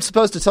 I know I'm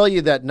supposed to tell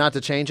you that not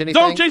to change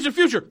anything. Don't change the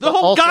future. The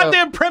whole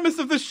goddamn premise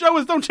of this show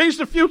is don't change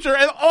the future,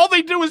 and all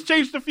they do is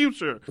change the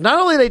future. Not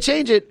only they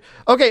change it.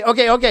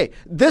 Okay.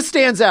 This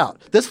stands out.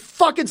 This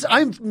fucking.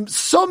 I'm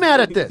so mad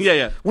at this.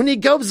 Yeah. When he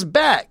goes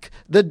back,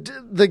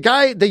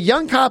 the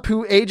young cop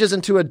who ages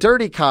into a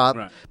dirty cop,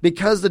 right.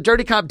 because the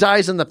dirty cop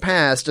dies in the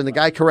past, and the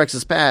guy corrects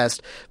his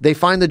past. They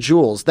find the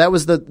jewels. That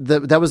was the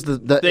thing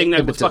that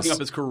impetus. was fucking up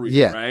his career.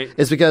 Yeah, right.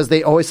 It's because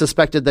they always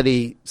suspected that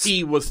he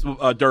was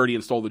dirty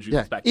and stole the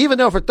jewels back. Even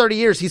though for 30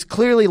 years he's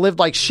clearly lived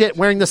like shit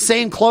wearing the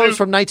same clothes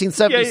from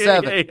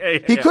 1977. Yeah.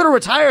 He could have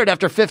retired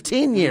after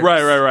 15 years.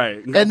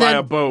 Right. And then buy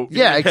a boat.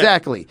 Yeah,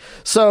 exactly.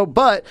 So,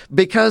 but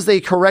because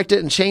they corrected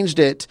and changed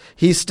it,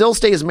 he still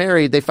stays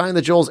married. They find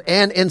the jewels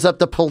and ends up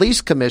the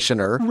police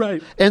commissioner.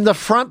 Right. In the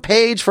front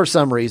page for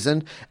some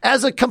reason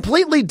as a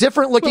completely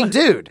different looking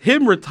dude.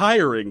 Him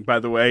retiring, by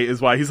the way, is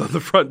why he's on the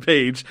front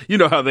page. You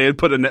know how they had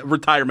put a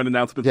retirement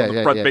announcement on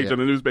the front page of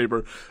the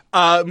newspaper.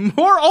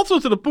 More also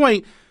to the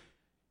point,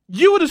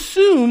 you would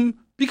assume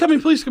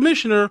becoming police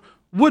commissioner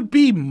would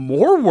be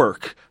more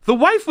work. The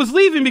wife was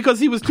leaving because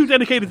he was too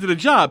dedicated to the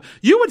job.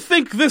 You would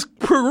think this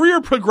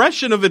career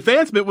progression of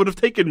advancement would have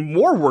taken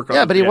more work on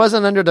him. Yeah, but he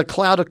wasn't under the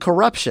cloud of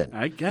corruption.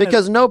 I guess.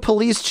 Because no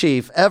police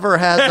chief ever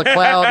has the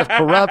cloud of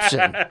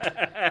corruption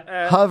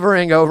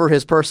hovering over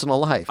his personal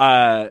life.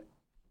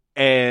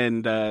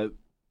 Then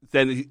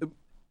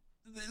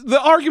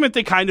the argument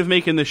they kind of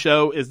make in the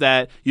show is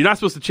that you're not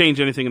supposed to change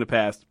anything in the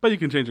past, but you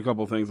can change a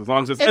couple of things as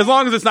long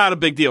as it's not a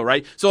big deal,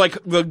 right? So like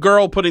the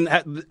girl putting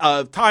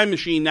a time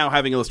machine now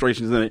having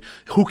illustrations in it,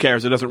 who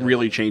cares? It doesn't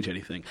really change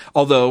anything.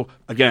 Although,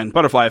 again,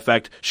 butterfly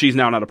effect, she's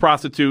now not a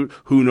prostitute.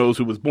 Who knows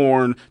who was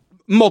born?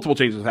 Multiple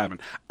changes happen.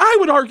 I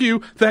would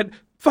argue that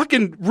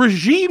fucking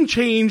regime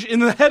change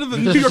in the head of the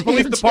New York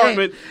Police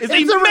Department is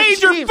a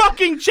major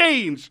fucking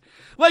change.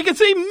 Like,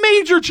 it's a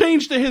major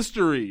change to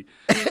history.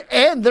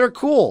 And they're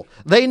cool.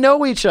 They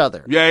know each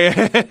other.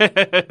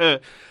 Yeah.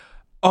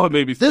 Oh,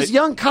 maybe. This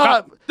young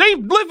cop. They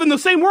live in the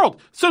same world.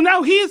 So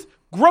now he's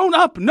grown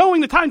up knowing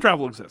that time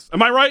travel exists.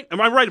 Am I right?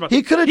 Am I right about that?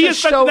 He could have just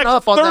shown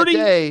up on that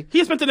day. He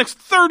has spent the next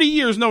 30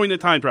 years knowing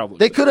that time travel exists.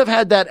 They could have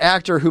had that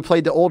actor who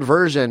played the old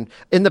version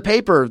in the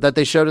paper that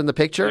they showed in the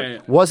picture.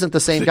 Wasn't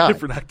the same guy. A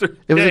different actor.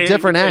 It was a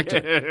different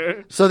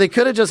actor. So they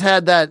could have just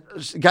had that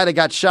guy that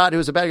got shot who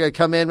was a bad guy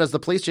come in as the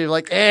police chief,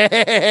 like,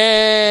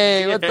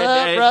 hey, what's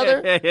up,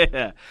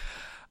 brother?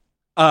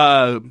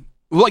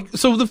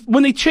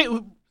 When they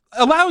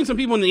allowing some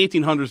people in the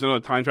 1800s to know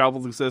that time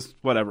travel exists,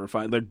 whatever,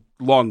 fine. They're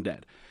long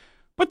dead.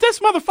 But this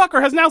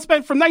motherfucker has now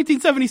spent from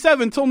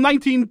 1977 till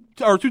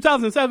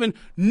 2007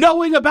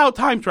 knowing about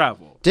time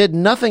travel. Did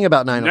nothing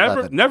about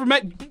 9/11. Never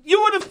met.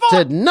 You would have thought.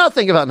 Did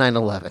nothing about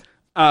 9/11.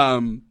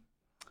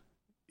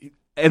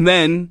 And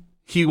then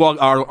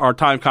our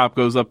time cop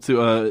goes up to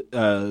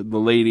the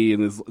lady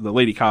and the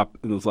lady cop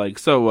and is like,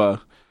 so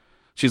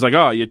she's like,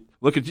 oh, you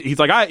look at. He's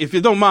like, if you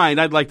don't mind,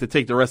 I'd like to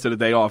take the rest of the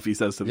day off. He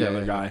says to the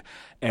other guy,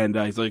 and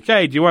he's like,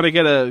 hey, do you want to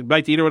get a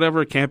bite to eat or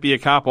whatever? Can't be a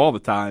cop all the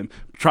time.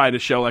 Trying to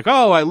show like,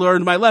 oh, I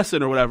learned my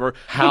lesson or whatever.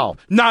 How?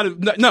 Not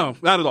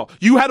at all.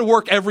 You had to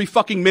work every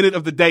fucking minute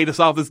of the day to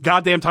solve this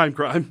goddamn time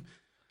crime.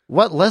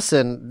 What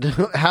lesson?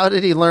 How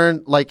did he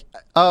learn? Like,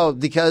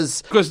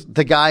 because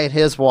the guy and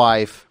his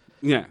wife.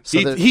 Yeah,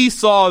 so he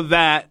saw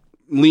that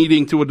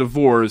leading to a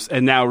divorce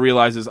and now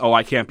realizes, oh,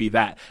 I can't be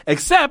that.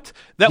 Except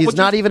that he's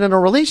not even in a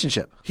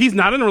relationship. He's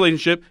not in a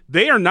relationship.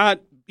 They are not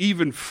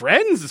even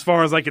friends as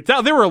far as I could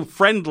tell. They were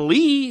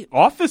friendly,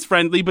 office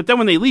friendly, but then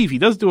when they leave, he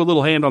does do a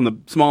little hand on the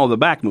small of the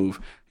back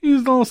move. He's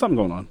a little something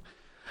going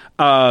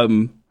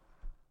on.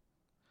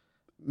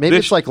 Maybe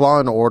it's like Law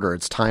and Order.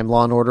 It's Time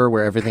Law and Order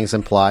where everything's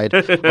implied.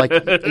 Like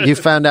you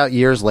found out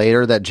years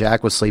later that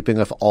Jack was sleeping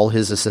with all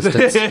his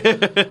assistants,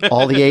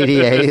 all the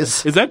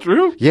ADAs. Is that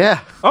true?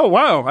 Yeah. Oh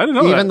wow, I didn't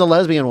know that. Even the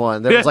lesbian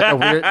one. There was like a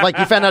weird. Like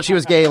you found out she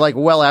was gay like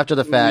well after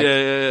the fact.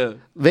 Yeah.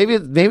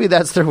 Maybe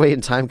that's their way in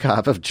Time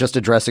Cop of just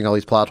addressing all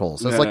these plot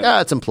holes. It's like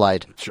it's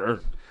implied. Sure.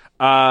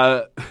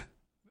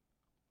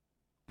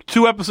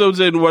 2 episodes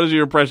in, what is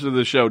your impression of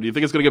the show? Do you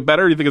think it's going to get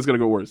better or do you think it's going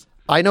to go worse?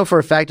 I know for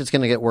a fact it's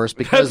going to get worse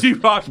because you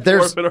watched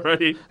more of it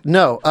already.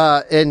 No,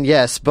 and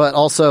yes, but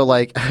also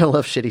like I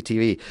love shitty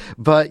TV.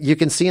 But you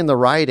can see in the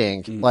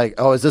writing, like,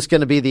 oh, is this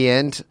going to be the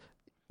end?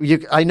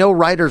 I know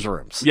writers'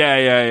 rooms.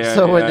 Yeah.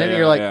 So then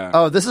you're like,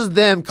 oh, this is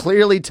them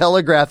clearly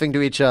telegraphing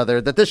to each other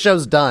that this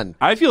show's done.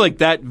 I feel like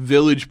that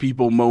Village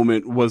People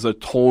moment was a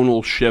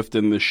tonal shift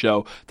in the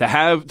show.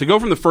 To go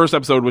from the first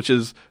episode, which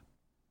is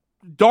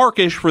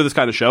darkish for this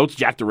kind of show. It's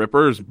Jack the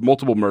Ripper. There's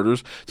multiple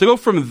murders. To go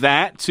from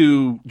that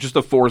to just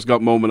a Forrest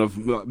Gump moment of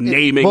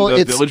naming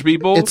the Village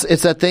People.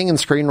 It's that thing in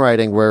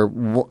screenwriting where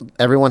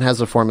everyone has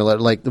a formula.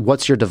 Like,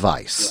 what's your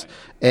device? Right.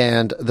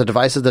 And the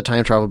device is the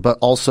time travel, but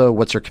also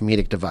what's your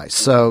comedic device.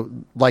 So,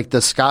 like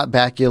the Scott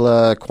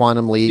Bakula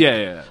Quantum Leap,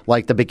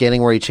 like the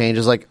beginning where he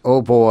changes, like,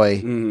 oh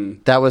boy,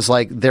 that was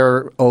like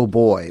their oh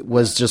boy,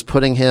 was just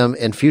putting him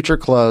in future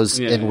clothes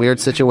in weird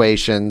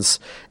situations,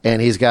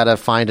 and he's got to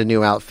find a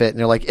new outfit, and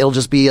you're like, it'll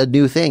just be a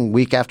new thing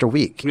week after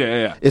week.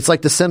 It's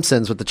like The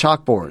Simpsons with the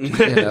chalkboard.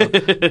 You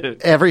know?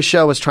 Every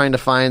show was trying to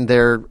find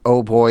their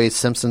oh boy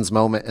Simpsons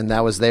moment, and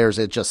that was theirs.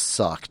 It just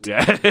sucked.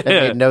 It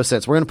made no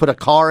sense. We're going to put a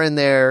car in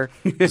there.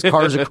 These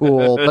cars are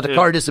cool, but the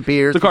car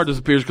disappears. The car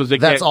disappears because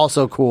that's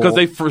also cool. Because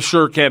they for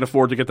sure can't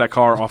afford to get that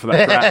car off of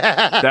that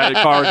track. That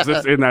car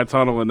exists in that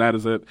tunnel, and that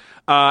is it.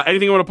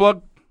 Anything you want to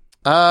plug?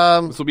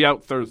 This will be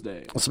out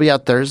Thursday.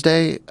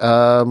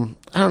 I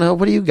don't know.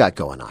 What do you got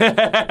going on?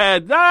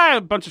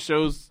 A bunch of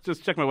shows.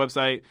 Just check my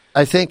website.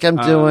 I think I'm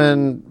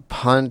doing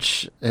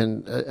Punch,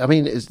 and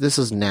this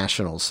is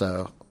national,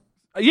 so.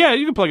 Yeah,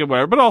 you can plug it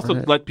wherever, but also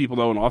let people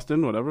know in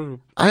Austin, whatever. In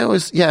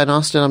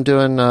Austin, I'm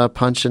doing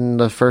Punch in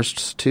the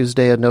first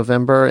Tuesday of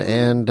November,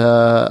 and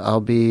I'll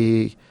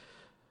be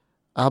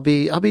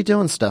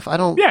doing stuff. I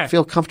don't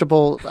feel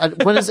comfortable.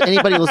 When does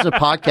anybody listen to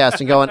podcasts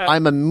and going,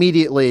 I'm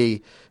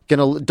immediately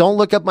don't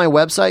look up my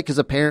website because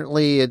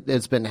apparently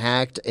it's been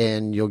hacked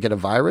and you'll get a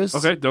virus.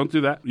 Okay, don't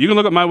do that. You can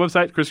look up my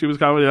website,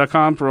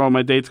 chriscubascomedy.com, for all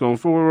my dates going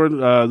forward.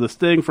 The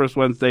Sting, first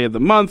Wednesday of the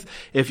month.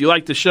 If you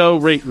like the show,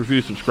 rate,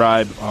 review,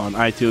 subscribe on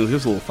iTunes.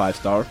 Here's a little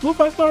 5-star. A little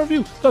 5-star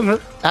review. Doesn't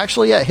hurt.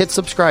 Actually, hit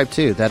subscribe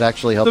too. That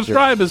actually helps.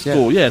 Subscribe is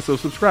cool. Yeah, so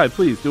subscribe,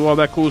 please. Do all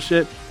that cool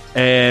shit.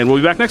 And we'll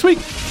be back next week.